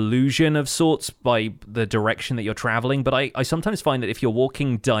sort of an illusion of sorts by the direction that you're traveling, but I sometimes find that if you're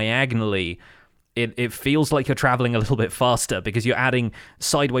walking diagonally, it feels like you're traveling a little bit faster because you're adding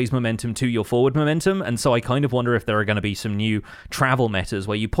sideways momentum to your forward momentum. And so I kind of wonder if there are going to be some new travel metas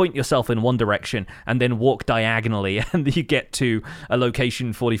where you point yourself in one direction and then walk diagonally and you get to a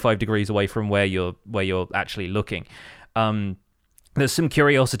location 45 degrees away from where you're actually looking. There's some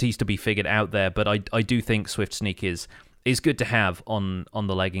curiosities to be figured out there, but I do think Swift Sneak is good to have on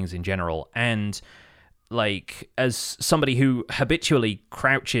the leggings in general. And like, as somebody who habitually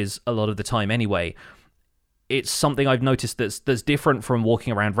crouches a lot of the time anyway, it's something I've noticed that's different from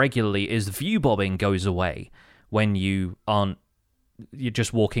walking around regularly is view bobbing goes away when you're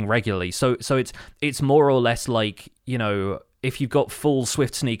just walking regularly. So it's more or less like, if you've got full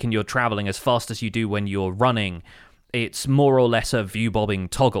Swift Sneak and you're traveling as fast as you do when you're running, it's more or less a view bobbing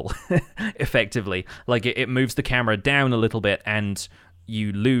toggle, effectively. Like, it moves the camera down a little bit and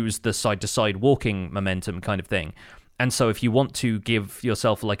you lose the side-to-side walking momentum kind of thing. And so if you want to give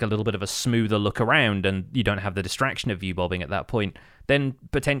yourself like a little bit of a smoother look around and you don't have the distraction of view bobbing at that point, then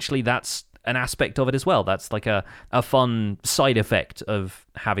potentially that's an aspect of it as well. That's like a fun side effect of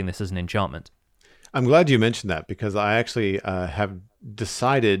having this as an enchantment. I'm glad you mentioned that, because I actually have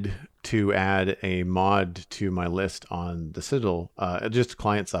decided to add a mod to my list on the Citadel, just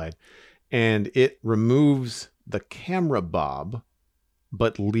client side, and it removes the camera bob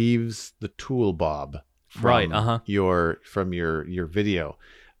but leaves the tool bob from your video.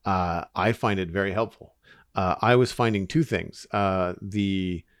 I find it very helpful. I was finding two things: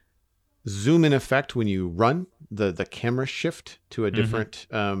 the zoom in effect when you run, the camera shift to a different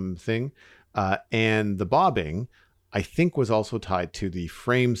thing, and the bobbing, I think, was also tied to the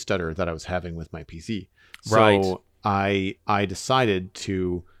frame stutter that I was having with my PC. So I decided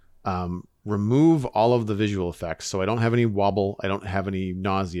to remove all of the visual effects. So I don't have any wobble, I don't have any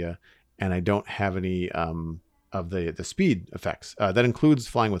nausea, and I don't have any of the speed effects. That includes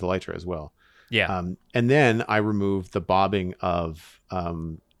flying with Elytra as well. Yeah. And then I removed the bobbing of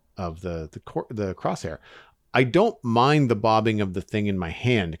the crosshair. I don't mind the bobbing of the thing in my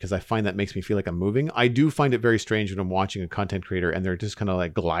hand because I find that makes me feel like I'm moving. I do find it very strange when I'm watching a content creator and they're just kind of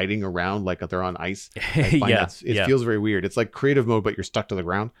like gliding around like they're on ice. I find it feels very weird. It's like creative mode, but you're stuck to the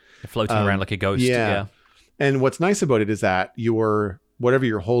ground. You're floating around like a ghost. Yeah. And what's nice about it is that whatever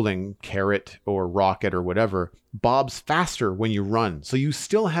you're holding, carrot or rocket or whatever, bobs faster when you run. So you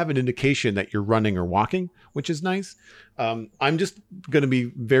still have an indication that you're running or walking, which is nice. I'm just going to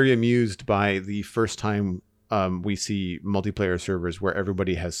be very amused by the first time we see multiplayer servers where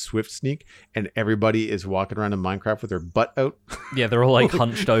everybody has Swift Sneak and everybody is walking around in Minecraft with their butt out. Yeah, they're all like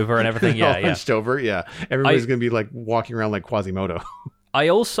hunched over and everything. Hunched over, yeah. Everybody's going to be like walking around like Quasimodo. I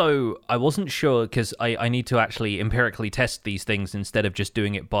wasn't sure because I need to actually empirically test these things instead of just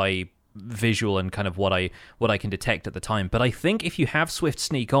doing it by visual and kind of what I can detect at the time. But I think if you have Swift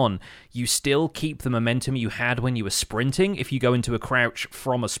Sneak on, you still keep the momentum you had when you were sprinting if you go into a crouch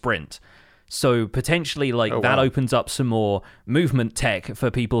from a sprint. So potentially that opens up some more movement tech for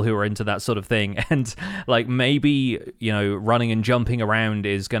people who are into that sort of thing. And like maybe, running and jumping around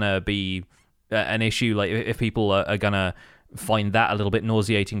is going to be an issue. Like if people are going to find that a little bit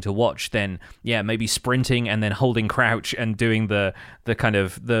nauseating to watch, then maybe sprinting and then holding crouch and doing the kind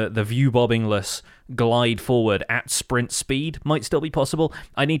of the view bobbingless glide forward at sprint speed might still be possible.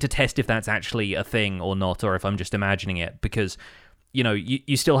 I need to test if that's actually a thing or not, or if I'm just imagining it, because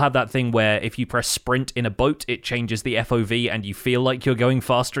you still have that thing where if you press sprint in a boat, it changes the FOV and you feel like you're going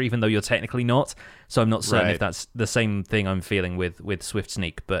faster even though you're technically not. So I'm not certain if that's the same thing I'm feeling with Swift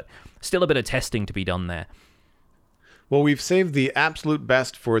Sneak, but still a bit of testing to be done there. Well, we've saved the absolute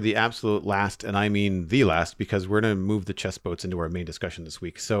best for the absolute last, and I mean the last, because we're going to move the chess boats into our main discussion this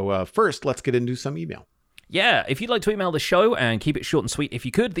week. So first, let's get into some email. Yeah, if you'd like to email the show and keep it short and sweet if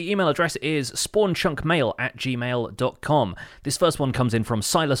you could, the email address is spawnchunkmail@gmail.com. This first one comes in from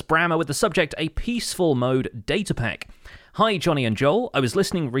Silas Brammer with the subject, A Peaceful Mode Data Pack. Hi, Johnny and Joel. I was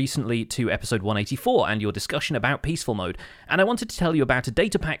listening recently to episode 184 and your discussion about peaceful mode, and I wanted to tell you about a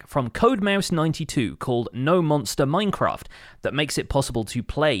data pack from CodeMouse92 called No Monster Minecraft that makes it possible to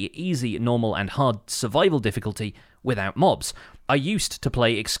play easy, normal, and hard survival difficulty without mobs. I used to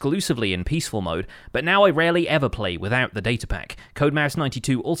play exclusively in peaceful mode, but now I rarely ever play without the data pack.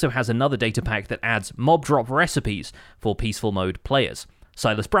 CodeMouse92 also has another data pack that adds mob drop recipes for peaceful mode players.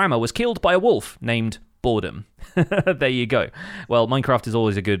 Silas Brammer was killed by a wolf named boredom. There you go. Well, Minecraft is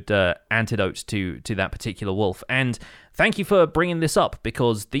always a good antidote to that particular wolf. And thank you for bringing this up,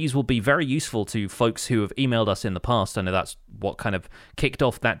 because these will be very useful to folks who have emailed us in the past. I know that's what kind of kicked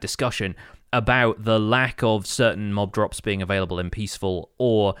off that discussion about the lack of certain mob drops being available in peaceful,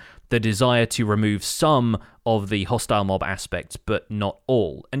 or the desire to remove some of the hostile mob aspects, but not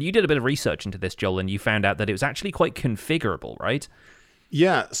all. And you did a bit of research into this, Joel, and you found out that it was actually quite configurable, right?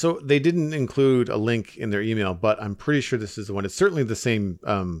 Yeah, so they didn't include a link in their email, but I'm pretty sure this is the one. It's certainly the same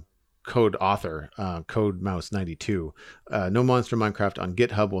code author, CodeMouse92. No Monster Minecraft on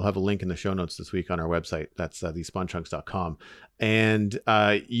GitHub. We'll have a link in the show notes this week on our website. That's thespawnchunks.com. And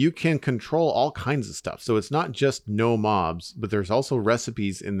you can control all kinds of stuff. So it's not just no mobs, but there's also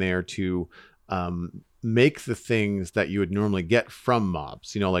recipes in there to make the things that you would normally get from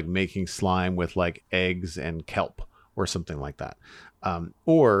mobs, like making slime with like eggs and kelp or something like that.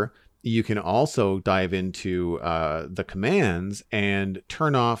 Or you can also dive into the commands and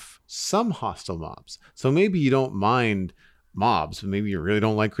turn off some hostile mobs. So maybe you don't mind mobs, but maybe you really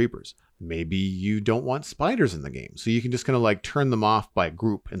don't like creepers. Maybe you don't want spiders in the game. So you can just kind of like turn them off by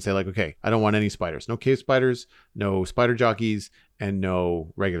group and say like, okay, I don't want any spiders. No cave spiders, no spider jockeys, and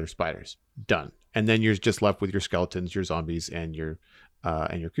no regular spiders. Done. And then you're just left with your skeletons, your zombies, and your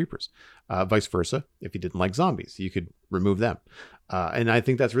creepers. Vice versa, if you didn't like zombies, you could remove them. And I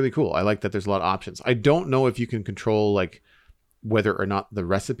think that's really cool. I like that there's a lot of options. I don't know if you can control like whether or not the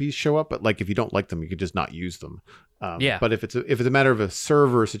recipes show up, but like if you don't like them, you could just not use them. But if it's a matter of a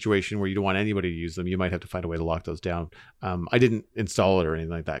server situation where you don't want anybody to use them, you might have to find a way to lock those down. I didn't install it or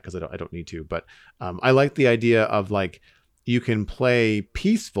anything like that because I don't need to. But I like the idea of like you can play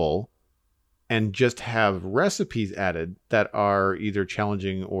peaceful and just have recipes added that are either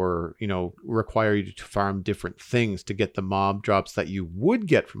challenging or, require you to farm different things to get the mob drops that you would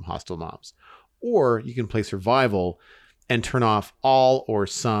get from hostile mobs. Or you can play survival and turn off all or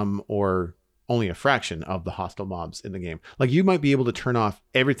some or only a fraction of the hostile mobs in the game. Like you might be able to turn off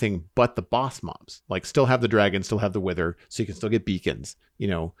everything but the boss mobs, like still have the dragon, still have the wither, so you can still get beacons,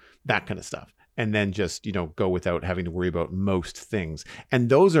 that kind of stuff. And then just, go without having to worry about most things. And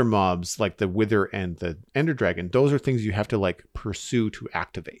those are mobs like the Wither and the Ender Dragon. Those are things you have to like pursue to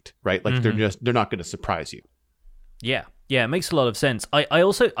activate, right? Like they're not going to surprise you. Yeah. Yeah. It makes a lot of sense. I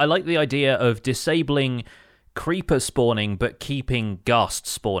also like the idea of disabling creeper spawning, but keeping ghast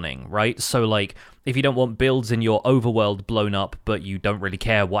spawning, right? So, like, if you don't want builds in your overworld blown up, but you don't really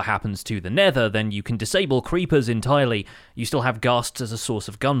care what happens to the nether, then you can disable creepers entirely. You still have ghasts as a source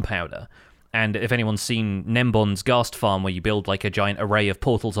of gunpowder. And if anyone's seen Nembon's Ghast Farm, where you build like a giant array of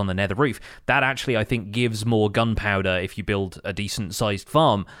portals on the nether roof, that actually, I think, gives more gunpowder if you build a decent-sized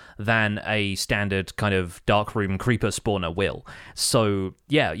farm than a standard kind of darkroom creeper spawner will. So,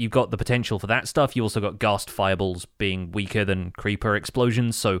 yeah, you've got the potential for that stuff. You also got Ghast fireballs being weaker than creeper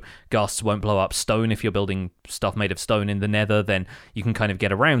explosions, so ghasts won't blow up stone. If you're building stuff made of stone in the nether, then you can kind of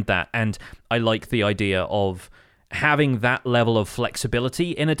get around that. And I like the idea of having that level of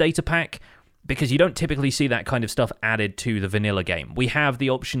flexibility in a data pack, because you don't typically see that kind of stuff added to the vanilla game. We have the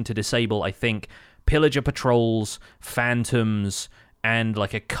option to disable, I think, pillager patrols, phantoms, and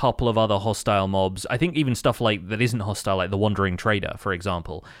like a couple of other hostile mobs. I think even stuff like that isn't hostile, like the Wandering Trader, for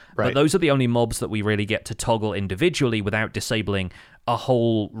example. Right. But those are the only mobs that we really get to toggle individually without disabling a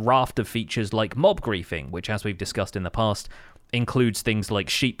whole raft of features like mob griefing, which, as we've discussed in the past, includes things like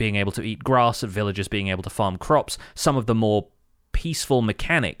sheep being able to eat grass, villagers being able to farm crops, some of the more peaceful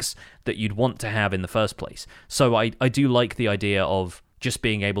mechanics that you'd want to have in the first place. So I do like the idea of just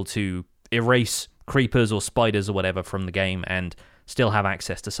being able to erase creepers or spiders or whatever from the game and still have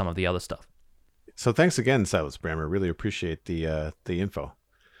access to some of the other stuff. So thanks again, Silas Brammer. Really appreciate the info.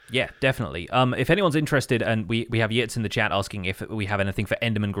 Yeah, definitely. If anyone's interested, and we have Yitz in the chat asking if we have anything for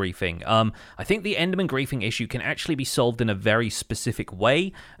Enderman griefing. I think the Enderman griefing issue can actually be solved in a very specific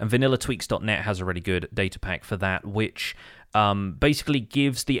way, and VanillaTweaks.net has a really good data pack for that, which basically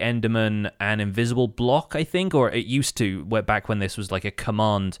gives the Enderman an invisible block, I think, or it used to, back when this was like a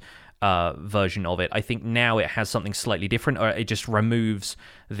command version of it. I think now it has something slightly different, or it just removes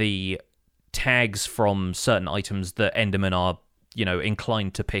the tags from certain items that Endermen are,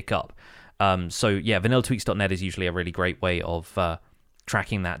 inclined to pick up. So yeah, VanillaTweaks.net is usually a really great way of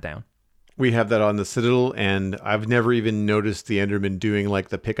tracking that down. We have that on the Citadel, and I've never even noticed the Enderman doing like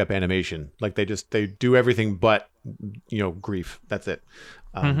the pickup animation. Like they do everything but grief. That's it.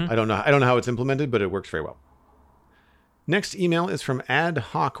 I don't know how it's implemented, but it works very well. Next email is from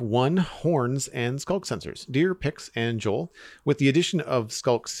AdHoc1 Horns and Skulk Sensors. Dear Pix and Joel, with the addition of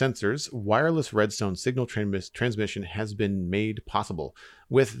Skulk Sensors, wireless redstone signal transmission has been made possible.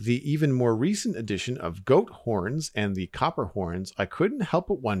 With the even more recent addition of goat horns and the copper horns, I couldn't help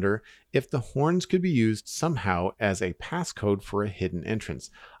but wonder if the horns could be used somehow as a passcode for a hidden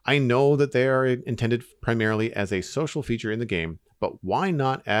entrance. I know that they are intended primarily as a social feature in the game, but why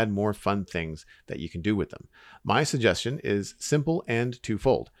not add more fun things that you can do with them? My suggestion is simple and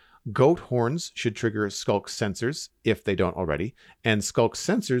twofold. Goat horns should trigger Skulk Sensors, if they don't already, and Skulk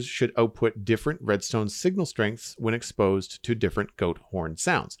Sensors should output different redstone signal strengths when exposed to different goat horn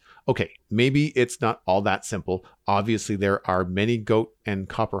sounds. Okay, maybe it's not all that simple. Obviously, there are many goat and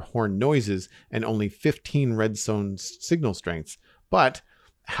copper horn noises and only 15 redstone signal strengths, but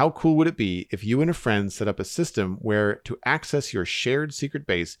how cool would it be if you and a friend set up a system where to access your shared secret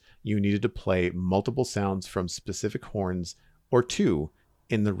base, you needed to play multiple sounds from specific horns or two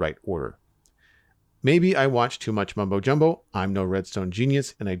in the right order? Maybe I watch too much mumbo jumbo. I'm no redstone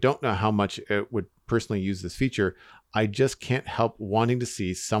genius, and I don't know how much it would personally use this feature. I just can't help wanting to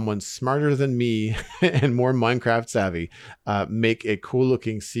see someone smarter than me and more Minecraft savvy make a cool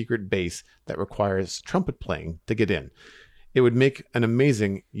looking secret base that requires trumpet playing to get in. It would make an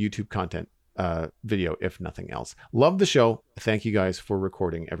amazing YouTube content video, if nothing else. Love the show. Thank you guys for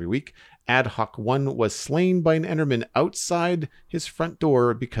recording every week. AdHoc1 was slain by an Enderman outside his front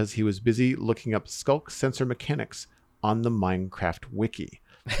door because he was busy looking up Skulk Sensor mechanics on the Minecraft wiki.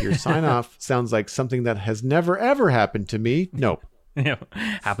 Your sign off sounds like something that has never ever happened to me. Nope.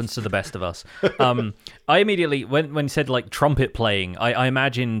 Happens to the best of us. I immediately, when you said like trumpet playing, I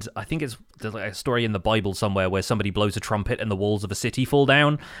imagined, I think it's a story in the Bible somewhere where somebody blows a trumpet and the walls of a city fall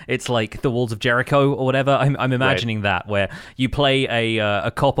down. It's like the walls of Jericho or whatever. I'm imagining that, where you play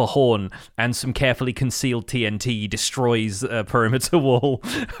a copper horn and some carefully concealed TNT destroys a perimeter wall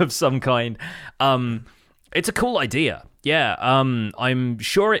of some kind. It's a cool idea. Yeah, I'm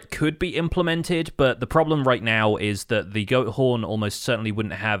sure it could be implemented, but the problem right now is that the goat horn almost certainly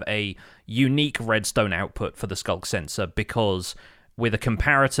wouldn't have a unique redstone output for the Skulk sensor, because with a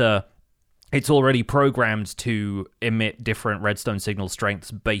comparator, it's already programmed to emit different redstone signal strengths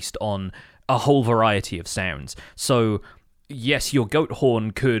based on a whole variety of sounds. So, yes, your goat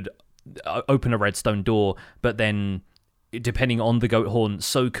horn could open a redstone door, but then, depending on the goat horn,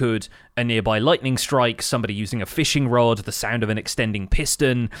 so could a nearby lightning strike, somebody using a fishing rod, the sound of an extending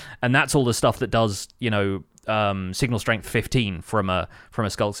piston, and that's all the stuff that does, signal strength 15 from a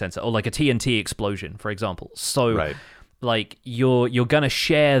skulk sensor, or like a TNT explosion, for example. So Right. like you're gonna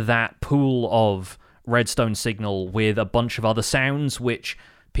share that pool of redstone signal with a bunch of other sounds which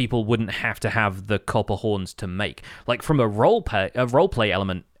people wouldn't have to have the copper horns to make. Like from a role play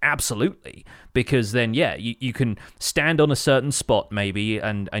element, absolutely, because then you can stand on a certain spot maybe,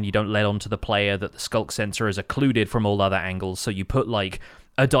 and you don't let on to the player that the skulk sensor is occluded from all other angles. So you put like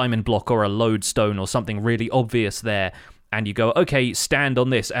a diamond block or a lodestone or something really obvious there, and you go, okay, stand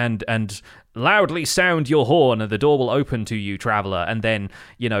on this and loudly sound your horn, and the door will open to you, traveler. And then,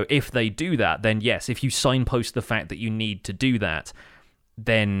 if they do that, then yes, if you signpost the fact that you need to do that,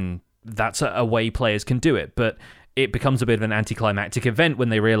 then that's a way players can do it. But it becomes a bit of an anticlimactic event when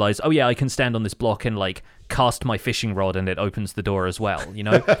they realize, oh yeah, I can stand on this block and like cast my fishing rod and it opens the door as well.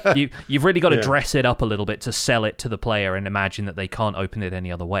 You've really got to dress it up a little bit to sell it to the player and imagine that they can't open it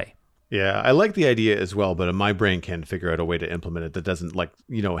any other way. Yeah, I like the idea as well, but my brain can't figure out a way to implement it that doesn't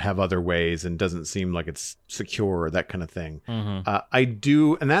have other ways and doesn't seem like it's secure or that kind of thing. Mm-hmm. I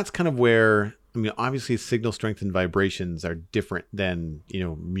do, and that's kind of where, obviously signal strength and vibrations are different than,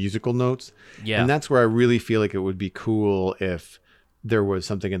 musical notes. Yeah. And that's where I really feel like it would be cool if there was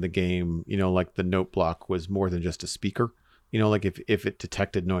something in the game, like the note block was more than just a speaker, like if it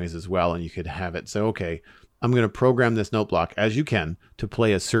detected noise as well, and you could have it say, okay, I'm going to program this note block, as you can, to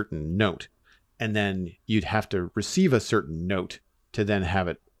play a certain note. And then you'd have to receive a certain note to then have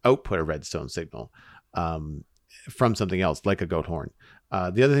it output a redstone signal from something else, like a goat horn.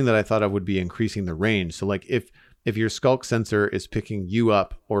 The other thing that I thought of would be increasing the range. So like if your skulk sensor is picking you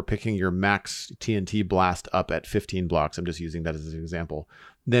up or picking your max TNT blast up at 15 blocks, I'm just using that as an example,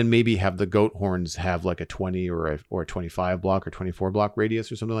 then maybe have the goat horns have like a 20 or a 25 block or 24 block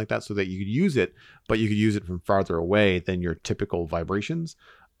radius or something like that, so that you could use it, but you could use it from farther away than your typical vibrations.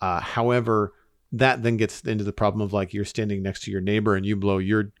 However, that then gets into the problem of like you're standing next to your neighbor and you blow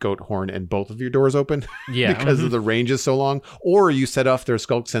your goat horn and both of your doors open because of the range is so long, or you set off their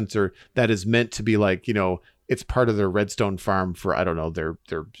skulk sensor that is meant to be like, it's part of their redstone farm for, I don't know, their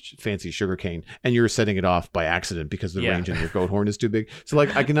fancy sugarcane, and you're setting it off by accident because the range on your goat horn is too big. So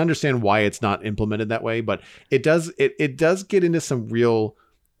like I can understand why it's not implemented that way, but it does get into some real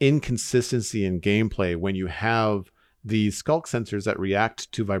inconsistency in gameplay when you have these skulk sensors that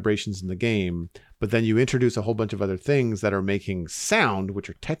react to vibrations in the game, but then you introduce a whole bunch of other things that are making sound,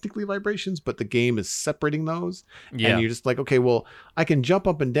 which are technically vibrations, but the game is separating those. Yeah. And you're just like, okay, well, I can jump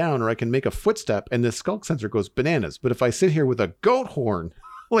up and down, or I can make a footstep, and the skulk sensor goes bananas. But if I sit here with a goat horn,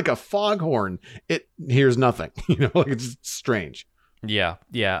 like a foghorn, it hears nothing. It's strange. Yeah.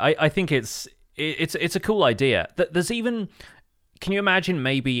 I think it's a cool idea. There's even, can you imagine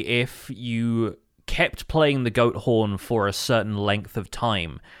maybe if you kept playing the goat horn for a certain length of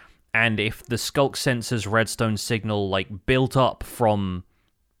time, and if the skulk sensor's redstone signal like built up from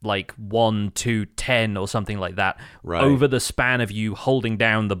like 1 to 10 or something like that, right, over the span of you holding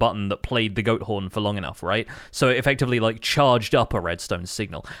down the button that played the goat horn for long enough, right? So it effectively like charged up a redstone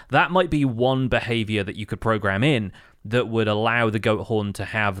signal. That might be one behavior that you could program in that would allow the goat horn to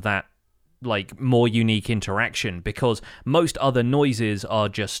have that like more unique interaction, because most other noises are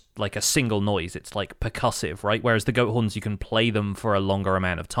just like a single noise. It's like percussive, right? Whereas the goat horns, you can play them for a longer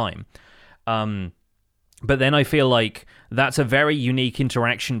amount of time. But then I feel like that's a very unique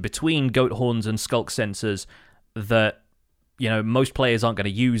interaction between goat horns and skulk sensors that, most players aren't going to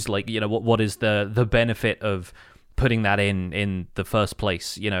use. Like, what is the benefit of putting that in the first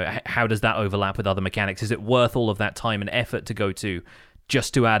place? How does that overlap with other mechanics? Is it worth all of that time and effort to go to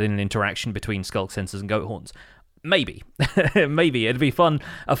just to add in an interaction between skulk sensors and goat horns? Maybe. Maybe. It'd be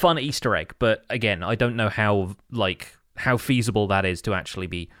a fun Easter egg, but again, I don't know how feasible that is to actually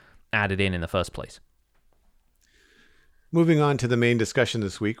be added in the first place. Moving on to the main discussion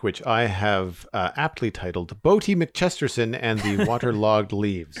this week, which I have aptly titled "Boaty McChesterson and the Waterlogged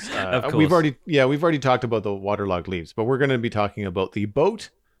Leaves." Of course. We've already talked about the waterlogged leaves, but we're going to be talking about the boat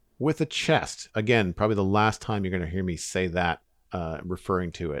with a chest. Again, probably the last time you're going to hear me say that,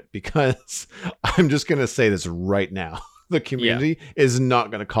 referring to it, because I'm just going to say this right now. The community is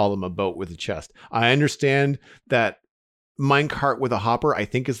not going to call them a boat with a chest. I understand that minecart with a hopper, I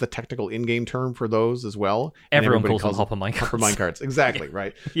think, is the technical in-game term for those as well. Everyone calls them hopper minecarts. Hopper minecarts, exactly,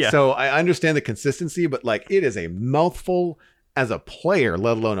 right? Yeah. So I understand the consistency, but like it is a mouthful, as a player,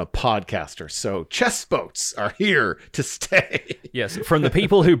 let alone a podcaster. So chest boats are here to stay. Yes, from the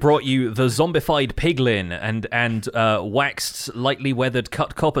people who brought you the zombified piglin and waxed lightly weathered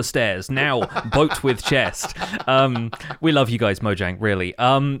cut copper stairs. Now boat with chest. We love you guys, Mojang, really.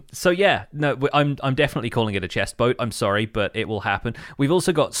 So yeah, no, I'm definitely calling it a chest boat. I'm sorry, but it will happen. We've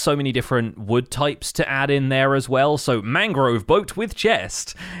also got so many different wood types to add in there as well. So mangrove boat with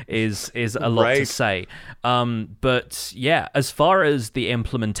chest is a lot to say. But yeah, as far as the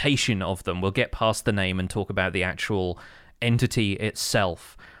implementation of them, we'll get past the name and talk about the actual entity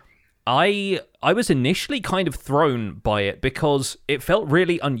itself. I was initially kind of thrown by it because it felt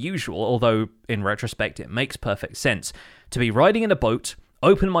really unusual, although in retrospect it makes perfect sense, to be riding in a boat,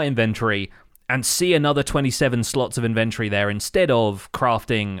 open my inventory, and see another 27 slots of inventory there instead of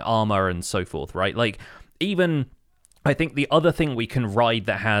crafting armor and so forth, right? Like, even, I think the other thing we can ride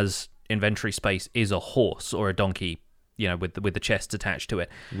that has inventory space is a horse or a donkey, you know, with the chests attached to it.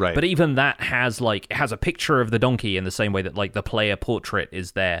 Right. But even that has a picture of the donkey in the same way that like the player portrait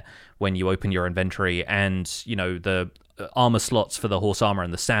is there when you open your inventory, and you know the armor slots for the horse armor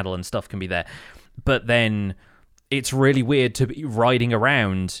and the saddle and stuff can be there. But then it's really weird to be riding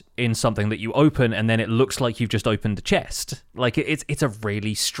around in something that you open and then it looks like you've just opened a chest. Like it's a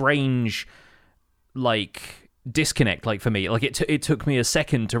really strange like disconnect, like for me. Like it took me a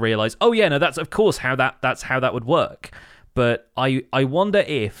second to realize, oh yeah, no, that's of course that's how that would work. But I wonder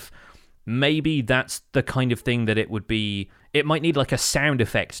if maybe that's the kind of thing that it might need like a sound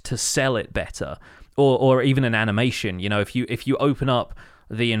effect to sell it better, or even an animation. You know, if you open up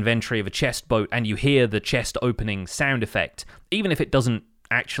the inventory of a chest boat and you hear the chest opening sound effect, even if it doesn't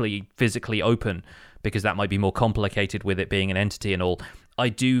actually physically open, because that might be more complicated with it being an entity and all, I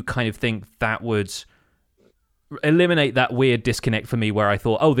do kind of think that would eliminate that weird disconnect for me where I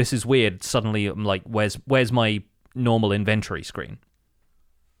thought, oh, this is weird. Suddenly I'm like, where's my normal inventory screen?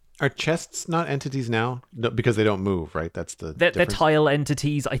 Are chests not entities now? No, because they don't move, right? That's the they're tile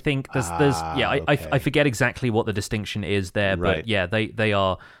entities, I think. I forget exactly what the distinction is there, but right. yeah,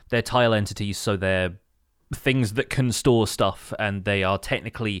 they're tile entities, so they're things that can store stuff, and they are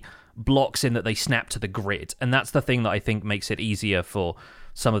technically blocks in that they snap to the grid, and that's the thing that I think makes it easier for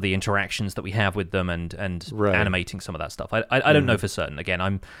some of the interactions that we have with them and right. animating some of that stuff. I don't know for certain. Again,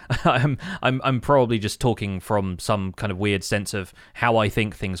 I'm probably just talking from some kind of weird sense of how I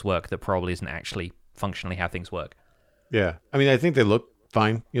think things work that probably isn't actually functionally how things work. Yeah, I mean, I think they look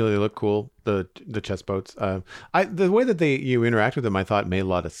fine. You know, they look cool. The chest boats. The way that you interact with them, I thought made a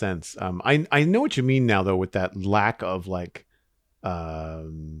lot of sense. I know what you mean now though, with that lack of like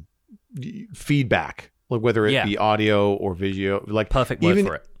feedback. Like whether it be audio or video, like perfect word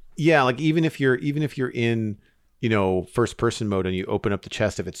for it. Yeah, like even if you're in, you know, first person mode and you open up the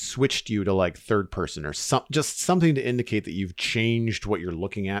chest, if it switched you to like third person or just something to indicate that you've changed what you're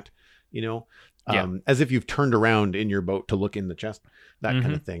looking at, you know, as if you've turned around in your boat to look in the chest, that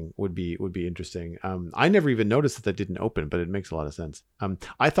kind of thing would be interesting. I never even noticed that didn't open, but it makes a lot of sense.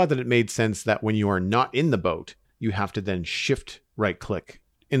 I thought that it made sense that when you are not in the boat, you have to then shift right click.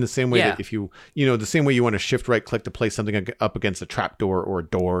 In the same way that if the same way you want to shift right click to place something up against a trap door or a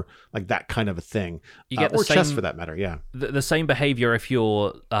door, like that kind of a thing. You get or chest for that matter, yeah. The same behavior if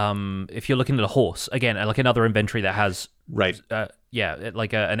you're looking at a horse, again, like another inventory that has right.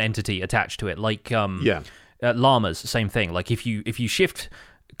 Like an entity attached to it, like llamas, same thing. Like if you shift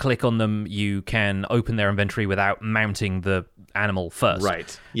click on them, you can open their inventory without mounting the animal first.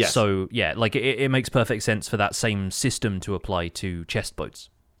 Right. Yes. So yeah, like it makes perfect sense for that same system to apply to chest boats.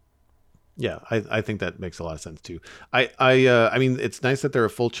 Yeah, I think that makes a lot of sense too. I mean, it's nice that they're a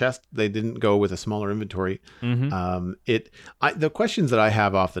full chest. They didn't go with a smaller inventory. The questions that I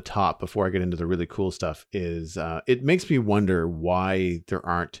have off the top before I get into the really cool stuff is it makes me wonder why there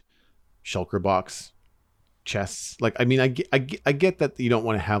aren't shulker box chests. Like, I mean, I get that you don't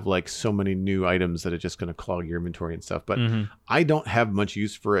want to have like so many new items that are just going to clog your inventory and stuff. But I don't have much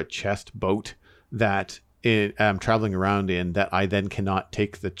use for a chest boat that I'm traveling around in that I then cannot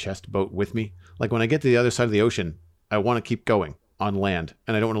take the chest boat with me. Like when I get to the other side of the ocean, I want to keep going on land,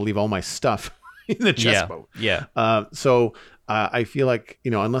 and I don't want to leave all my stuff in the chest boat. Yeah. So I feel like,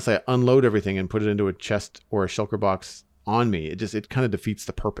 you know, unless I unload everything and put it into a chest or a shulker box on me, it kind of defeats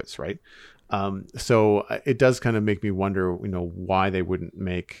the purpose, right? So it does kind of make me wonder, you know, why they wouldn't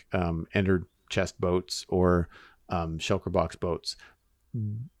make ender chest boats or shulker box boats.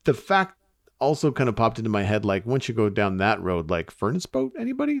 The fact also kind of popped into my head, like once you go down that road, like furnace boat,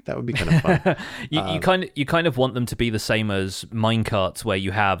 anybody? That would be kind of fun. you kind of want them to be the same as minecarts, where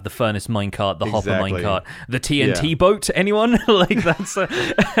you have the furnace minecart, the hopper minecart, the TNT boat. Anyone? Like that's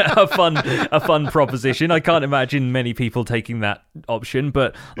a fun proposition. I can't imagine many people taking that option,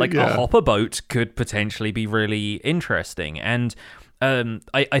 but like a hopper boat could potentially be really interesting. And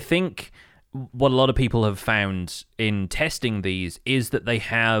I think what a lot of people have found in testing these is that they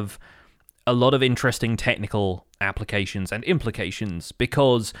have a lot of interesting technical applications and implications,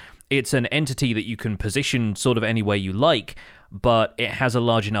 because it's an entity that you can position sort of any way you like, but it has a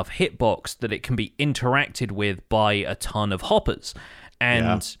large enough hitbox that it can be interacted with by a ton of hoppers.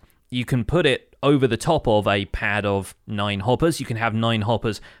 And you can put it over the top of a pad of 9 hoppers. You can have 9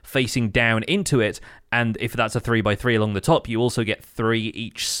 hoppers facing down into it, and if that's a 3x3 along the top, you also get 3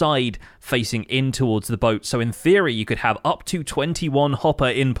 each side facing in towards the boat. So in theory, you could have up to 21 hopper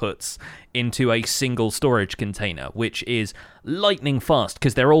inputs into a single storage container, which is lightning fast,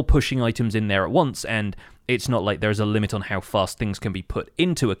 because they're all pushing items in there at once, and it's not like there's a limit on how fast things can be put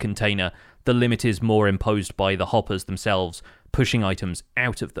into a container. The limit is more imposed by the hoppers themselves pushing items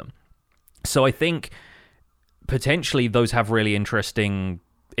out of them. So I think potentially those have really interesting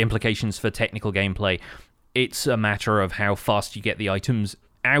implications for technical gameplay. It's a matter of how fast you get the items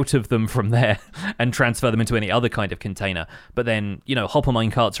out of them from there and transfer them into any other kind of container. But then, hopper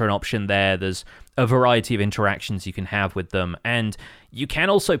minecarts are an option there. There's a variety of interactions you can have with them. And you can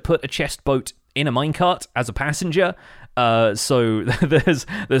also put a chest boat in a minecart as a passenger. So there's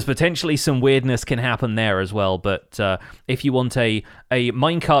potentially some weirdness can happen there as well. But if you want a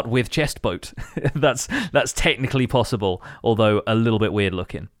minecart with chest boat, that's technically possible, although a little bit weird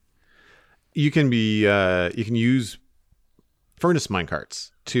looking. You can use furnace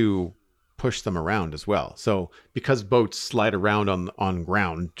minecarts to push them around as well. So because boats slide around on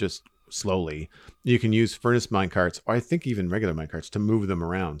ground just slowly, you can use furnace minecarts, or I think even regular minecarts, to move them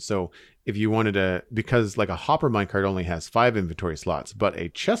around. So if you wanted to, because like a hopper minecart only has 5 inventory slots, but a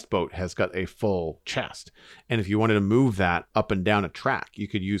chest boat has got a full chest. And if you wanted to move that up and down a track, you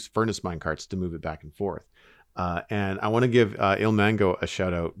could use furnace minecarts to move it back and forth. And I want to give Ilmango a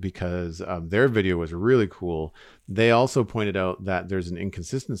shout out, because their video was really cool. They also pointed out that there's an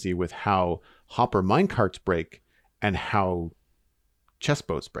inconsistency with how hopper minecarts break and how chest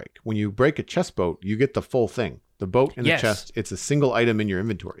boats break. When you break a chest boat, you get the full thing. The boat and the chest, it's a single item in your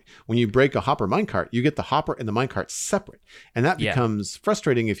inventory. When you break a hopper minecart, you get the hopper and the minecart separate. And that becomes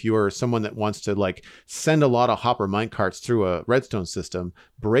frustrating if you are someone that wants to like send a lot of hopper minecarts through a redstone system,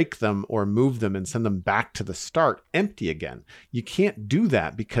 break them or move them and send them back to the start empty again. You can't do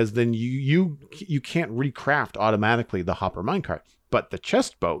that, because then you can't recraft automatically the hopper minecart. But the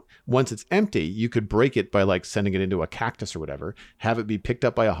chest boat, once it's empty, you could break it by like sending it into a cactus or whatever, have it be picked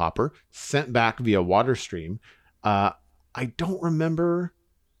up by a hopper, sent back via water stream. I don't remember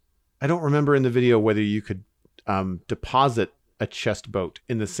in the video whether you could deposit a chest boat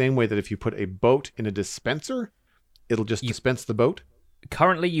in the same way that if you put a boat in a dispenser, it'll just dispense the boat.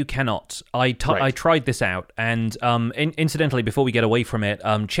 Currently, you cannot. I tried this out, and incidentally, before we get away from it,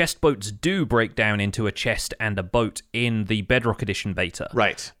 chest boats do break down into a chest and a boat in the Bedrock Edition beta.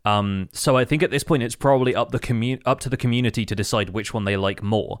 Right. So I think at this point, it's probably up to the community to decide which one they like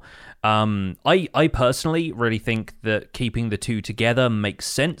more. I personally really think that keeping the two together makes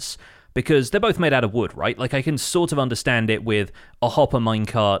sense, because they're both made out of wood, right? Like, I can sort of understand it with a hopper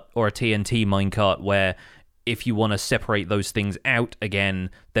minecart or a TNT minecart, where if you want to separate those things out again,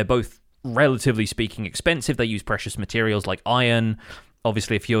 they're both, relatively speaking, expensive. They use precious materials like iron.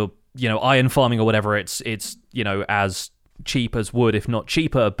 Obviously, if you're, iron farming or whatever, it's as cheap as wood, if not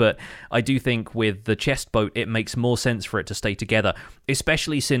cheaper. But I do think with the chest boat, it makes more sense for it to stay together,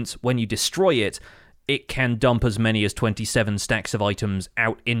 especially since when you destroy it, it can dump as many as 27 stacks of items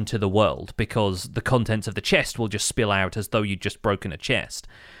out into the world, because the contents of the chest will just spill out as though you'd just broken a chest.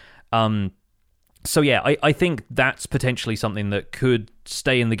 So yeah, I think that's potentially something that could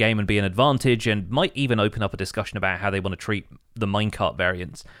stay in the game and be an advantage, and might even open up a discussion about how they want to treat the minecart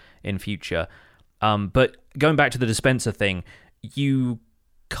variants in future. But going back to the dispenser thing, you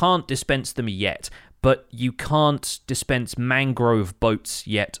can't dispense them yet, but you can't dispense mangrove boats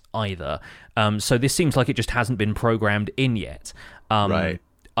yet either. So this seems like it just hasn't been programmed in yet. Right.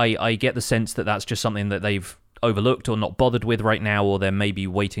 I get the sense that that's just something that they've overlooked or not bothered with right now, or they're maybe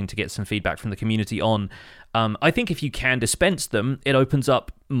waiting to get some feedback from the community on. I think if you can dispense them, it opens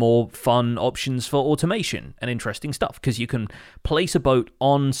up more fun options for automation and interesting stuff, because you can place a boat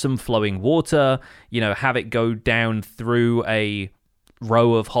on some flowing water, have it go down through a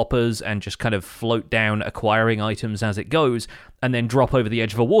row of hoppers and just kind of float down acquiring items as it goes, and then drop over the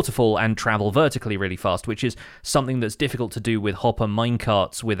edge of a waterfall and travel vertically really fast, which is something that's difficult to do with hopper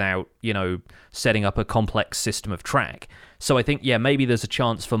minecarts without, setting up a complex system of track. So I think, maybe there's a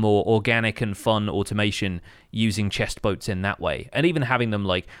chance for more organic and fun automation using chest boats in that way. And even having them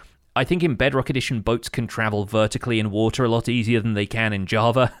I think in Bedrock Edition, boats can travel vertically in water a lot easier than they can in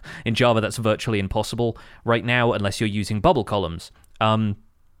Java. In Java, that's virtually impossible right now, unless you're using bubble columns.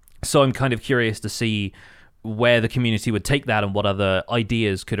 So I'm kind of curious to see where the community would take that and what other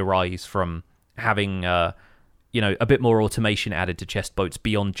ideas could arise from having, a bit more automation added to chest boats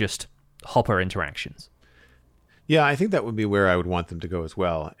beyond just hopper interactions. Yeah, I think that would be where I would want them to go as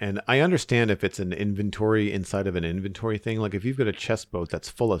well. And I understand if it's an inventory inside of an inventory thing, like if you've got a chest boat that's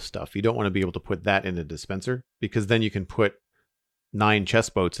full of stuff, you don't want to be able to put that in a dispenser, because then you can put 9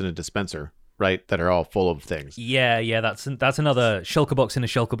 chest boats in a dispenser, right, that are all full of things. Yeah, that's another shulker box in a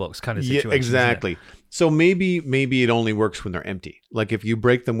shulker box kind of situation. Yeah, exactly. So maybe it only works when they're empty. Like if you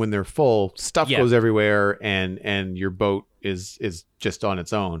break them when they're full, stuff goes everywhere, and your boat is just on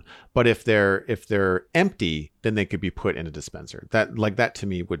its own. But if they're empty, then they could be put in a dispenser. That to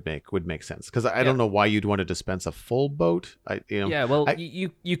me would make sense, because I don't know why you'd want to dispense a full boat.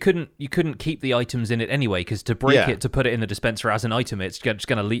 You couldn't keep the items in it anyway, because to break it, to put it in the dispenser as an item, it's just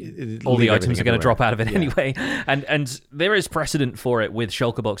going to leave all the items are going to drop out of it anyway. And there is precedent for it with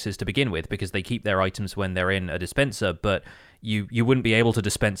shulker boxes to begin with, because they keep their items when they're in a dispenser, but you wouldn't be able to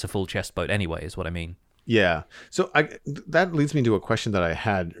dispense a full chest boat anyway, is what I mean. Yeah. So that leads me to a question that I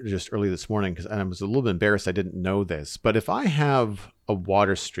had just early this morning, because I was a little bit embarrassed I didn't know this. But if I have a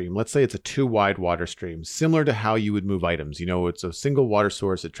water stream, let's say it's a 2-wide water stream, similar to how you would move items. It's a single water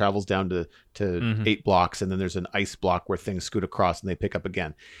source. It travels down to 8 blocks, and then there's an ice block where things scoot across and they pick up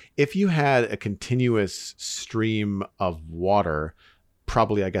again. If you had a continuous stream of water,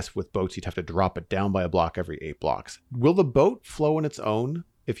 probably, I guess, with boats, you'd have to drop it down by a block every 8 blocks. Will the boat flow on its own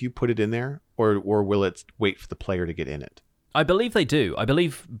if you put it in there, or will it wait for the player to get in it? I believe they do. I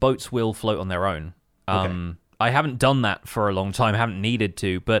believe boats will float on their own. Okay. I haven't done that for a long time. I haven't needed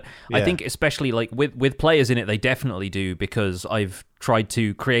to, but I think especially with players in it, they definitely do, because I've tried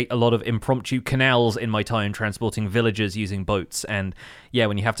to create a lot of impromptu canals in my time transporting villagers using boats. And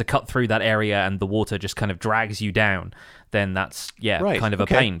when you have to cut through that area and the water just kind of drags you down, then that's kind of a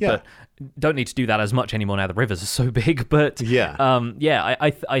pain. Yeah. But don't need to do that as much anymore now the rivers are so big. But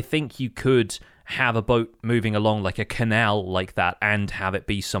I think you could have a boat moving along like a canal like that and have it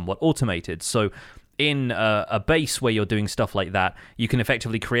be somewhat automated. So in a base where you're doing stuff like that, you can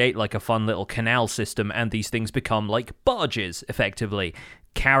effectively create like a fun little canal system, and these things become like barges, effectively,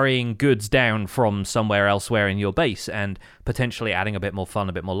 carrying goods down from somewhere elsewhere in your base and potentially adding a bit more fun,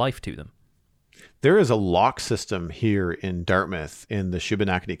 a bit more life to them. There is a lock system here in Dartmouth in the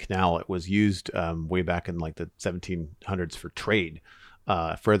Shubenacadie Canal. It was used way back in like the 1700s for trade.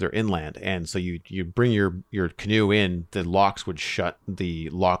 Further inland, and so you bring your canoe in, the locks would shut, the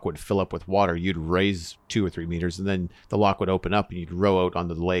lock would fill up with water, you'd raise 2 or 3 meters, and then the lock would open up and you'd row out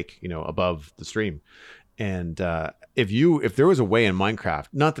onto the lake, above the stream. And if there was a way in Minecraft,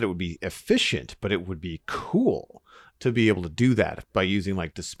 not that it would be efficient, but it would be cool to be able to do that by using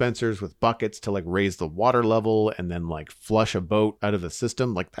like dispensers with buckets to like raise the water level and then like flush a boat out of the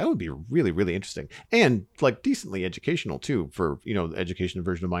system. Like that would be really, really interesting, and like decently educational too for, the education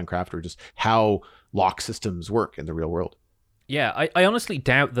version of Minecraft, or just how lock systems work in the real world. Yeah, I honestly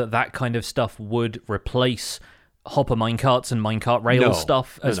doubt that kind of stuff would replace hopper minecarts and minecart rail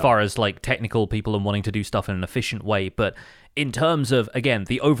stuff as far as like technical people and wanting to do stuff in an efficient way. But in terms of, again,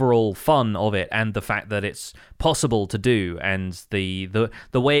 the overall fun of it and the fact that it's possible to do, and the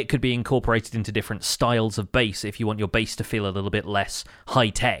way it could be incorporated into different styles of base, if you want your base to feel a little bit less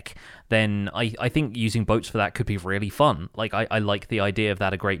high-tech, then I think using boats for that could be really fun. Like, I like the idea of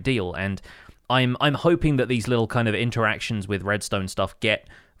that a great deal, and I'm hoping that these little kind of interactions with Redstone stuff get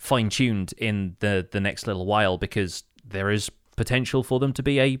fine-tuned in the next little while, because there is potential for them to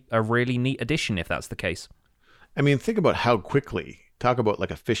be a really neat addition if that's the case. I mean, think about how quickly, talk about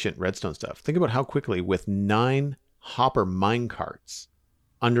like efficient Redstone stuff. Think about how quickly with 9 hopper minecarts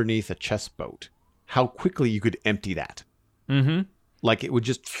underneath a chest boat, how quickly you could empty that. Mm-hmm. Like it would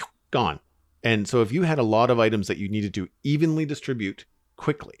just gone. And so if you had a lot of items that you needed to evenly distribute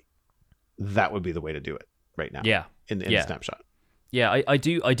quickly, that would be the way to do it right now. Yeah. In the snapshot. Yeah, I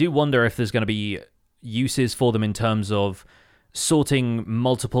do wonder if there's going to be uses for them in terms of sorting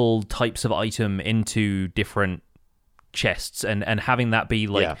multiple types of item into different chests and having that be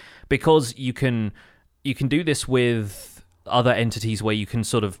like, because you can do this with other entities where you can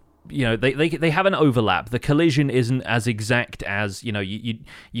sort of they have an overlap. The collision isn't as exact as,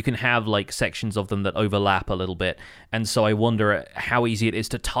 you can have like sections of them that overlap a little bit. And so I wonder how easy it is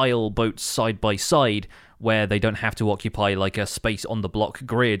to tile boats side by side where they don't have to occupy like a space on the block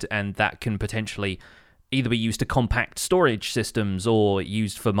grid, and that can potentially either be used to compact storage systems or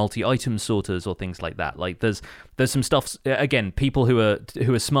used for multi-item sorters or things like that. Like there's some stuff, again, people who are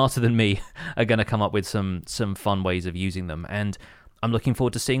smarter than me are going to come up with some fun ways of using them, and I'm looking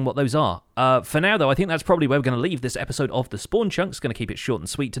forward to seeing what those are. For now, though, I think that's probably where we're going to leave this episode of The Spawn Chunks. Going to keep it short and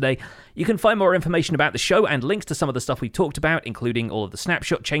sweet today. You can find more information about the show and links to some of the stuff we talked about, including all of the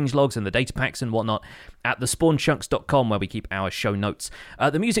snapshot changelogs and the data packs and whatnot, at thespawnchunks.com, where we keep our show notes.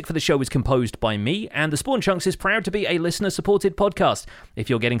 The music for the show is composed by me, and The Spawn Chunks is proud to be a listener-supported podcast. If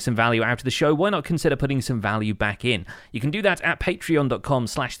you're getting some value out of the show, why not consider putting some value back in? You can do that at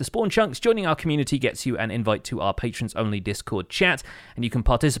patreon.com/thespawnchunks. Joining our community gets you an invite to our patrons-only Discord chat, and you can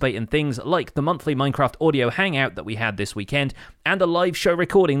participate in things like the monthly Minecraft audio hangout that we had this weekend, and the live show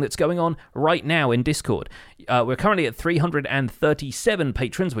recording that's going on right now in Discord. We're currently at 337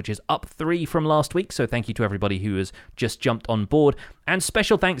 patrons, which is up 3 from last week, so thank you to everybody who has just jumped on board. And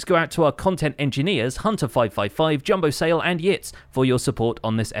special thanks go out to our content engineers, Hunter555, Jumbo Sale, and Yitz, for your support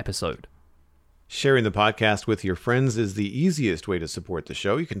on this episode. Sharing the podcast with your friends is the easiest way to support the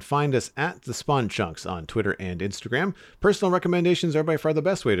show. You can find us at The Spawn Chunks on Twitter and Instagram. Personal recommendations are by far the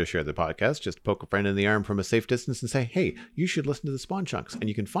best way to share the podcast. Just poke a friend in the arm from a safe distance and say, hey, you should listen to The Spawn Chunks. And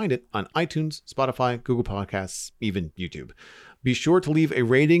you can find it on iTunes, Spotify, Google Podcasts, even YouTube. Be sure to leave a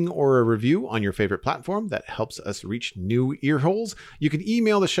rating or a review on your favorite platform. That helps us reach new earholes. You can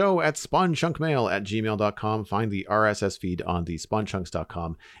email the show at spawnchunkmail@gmail.com. Find the RSS feed on the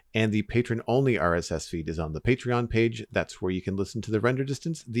spawnchunks.com, and the patron-only RSS feed is on the Patreon page. That's where you can listen to the Render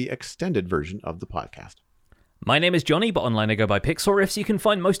Distance, the extended version of the podcast. My name is Johnny, but online I go by Pixel Riffs. You can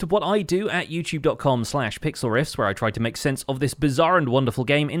find most of what I do at youtube.com/pixelriffs, where I try to make sense of this bizarre and wonderful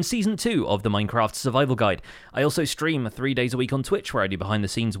game in Season 2 of the Minecraft Survival Guide. I also stream 3 days a week on Twitch, where I do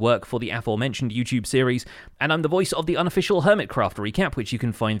behind-the-scenes work for the aforementioned YouTube series, and I'm the voice of the unofficial Hermitcraft recap, which you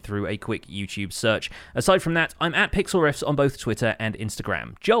can find through a quick YouTube search. Aside from that, I'm at Pixel Riffs on both Twitter and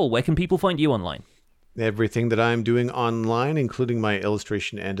Instagram. Joel, where can people find you online? Everything that I'm doing online, including my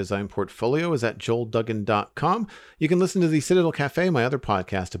illustration and design portfolio, is at joelduggan.com. You can listen to The Citadel Cafe, my other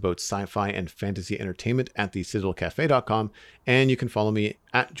podcast about sci-fi and fantasy entertainment, at thecitadelcafe.com. And you can follow me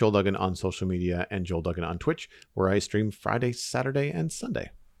at Joel Duggan on social media and Joel Duggan on Twitch, where I stream Friday, Saturday, and Sunday.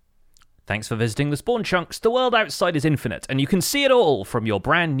 Thanks for visiting The Spawn Chunks. The world outside is infinite, and you can see it all from your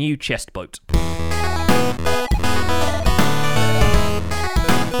brand new chest boat.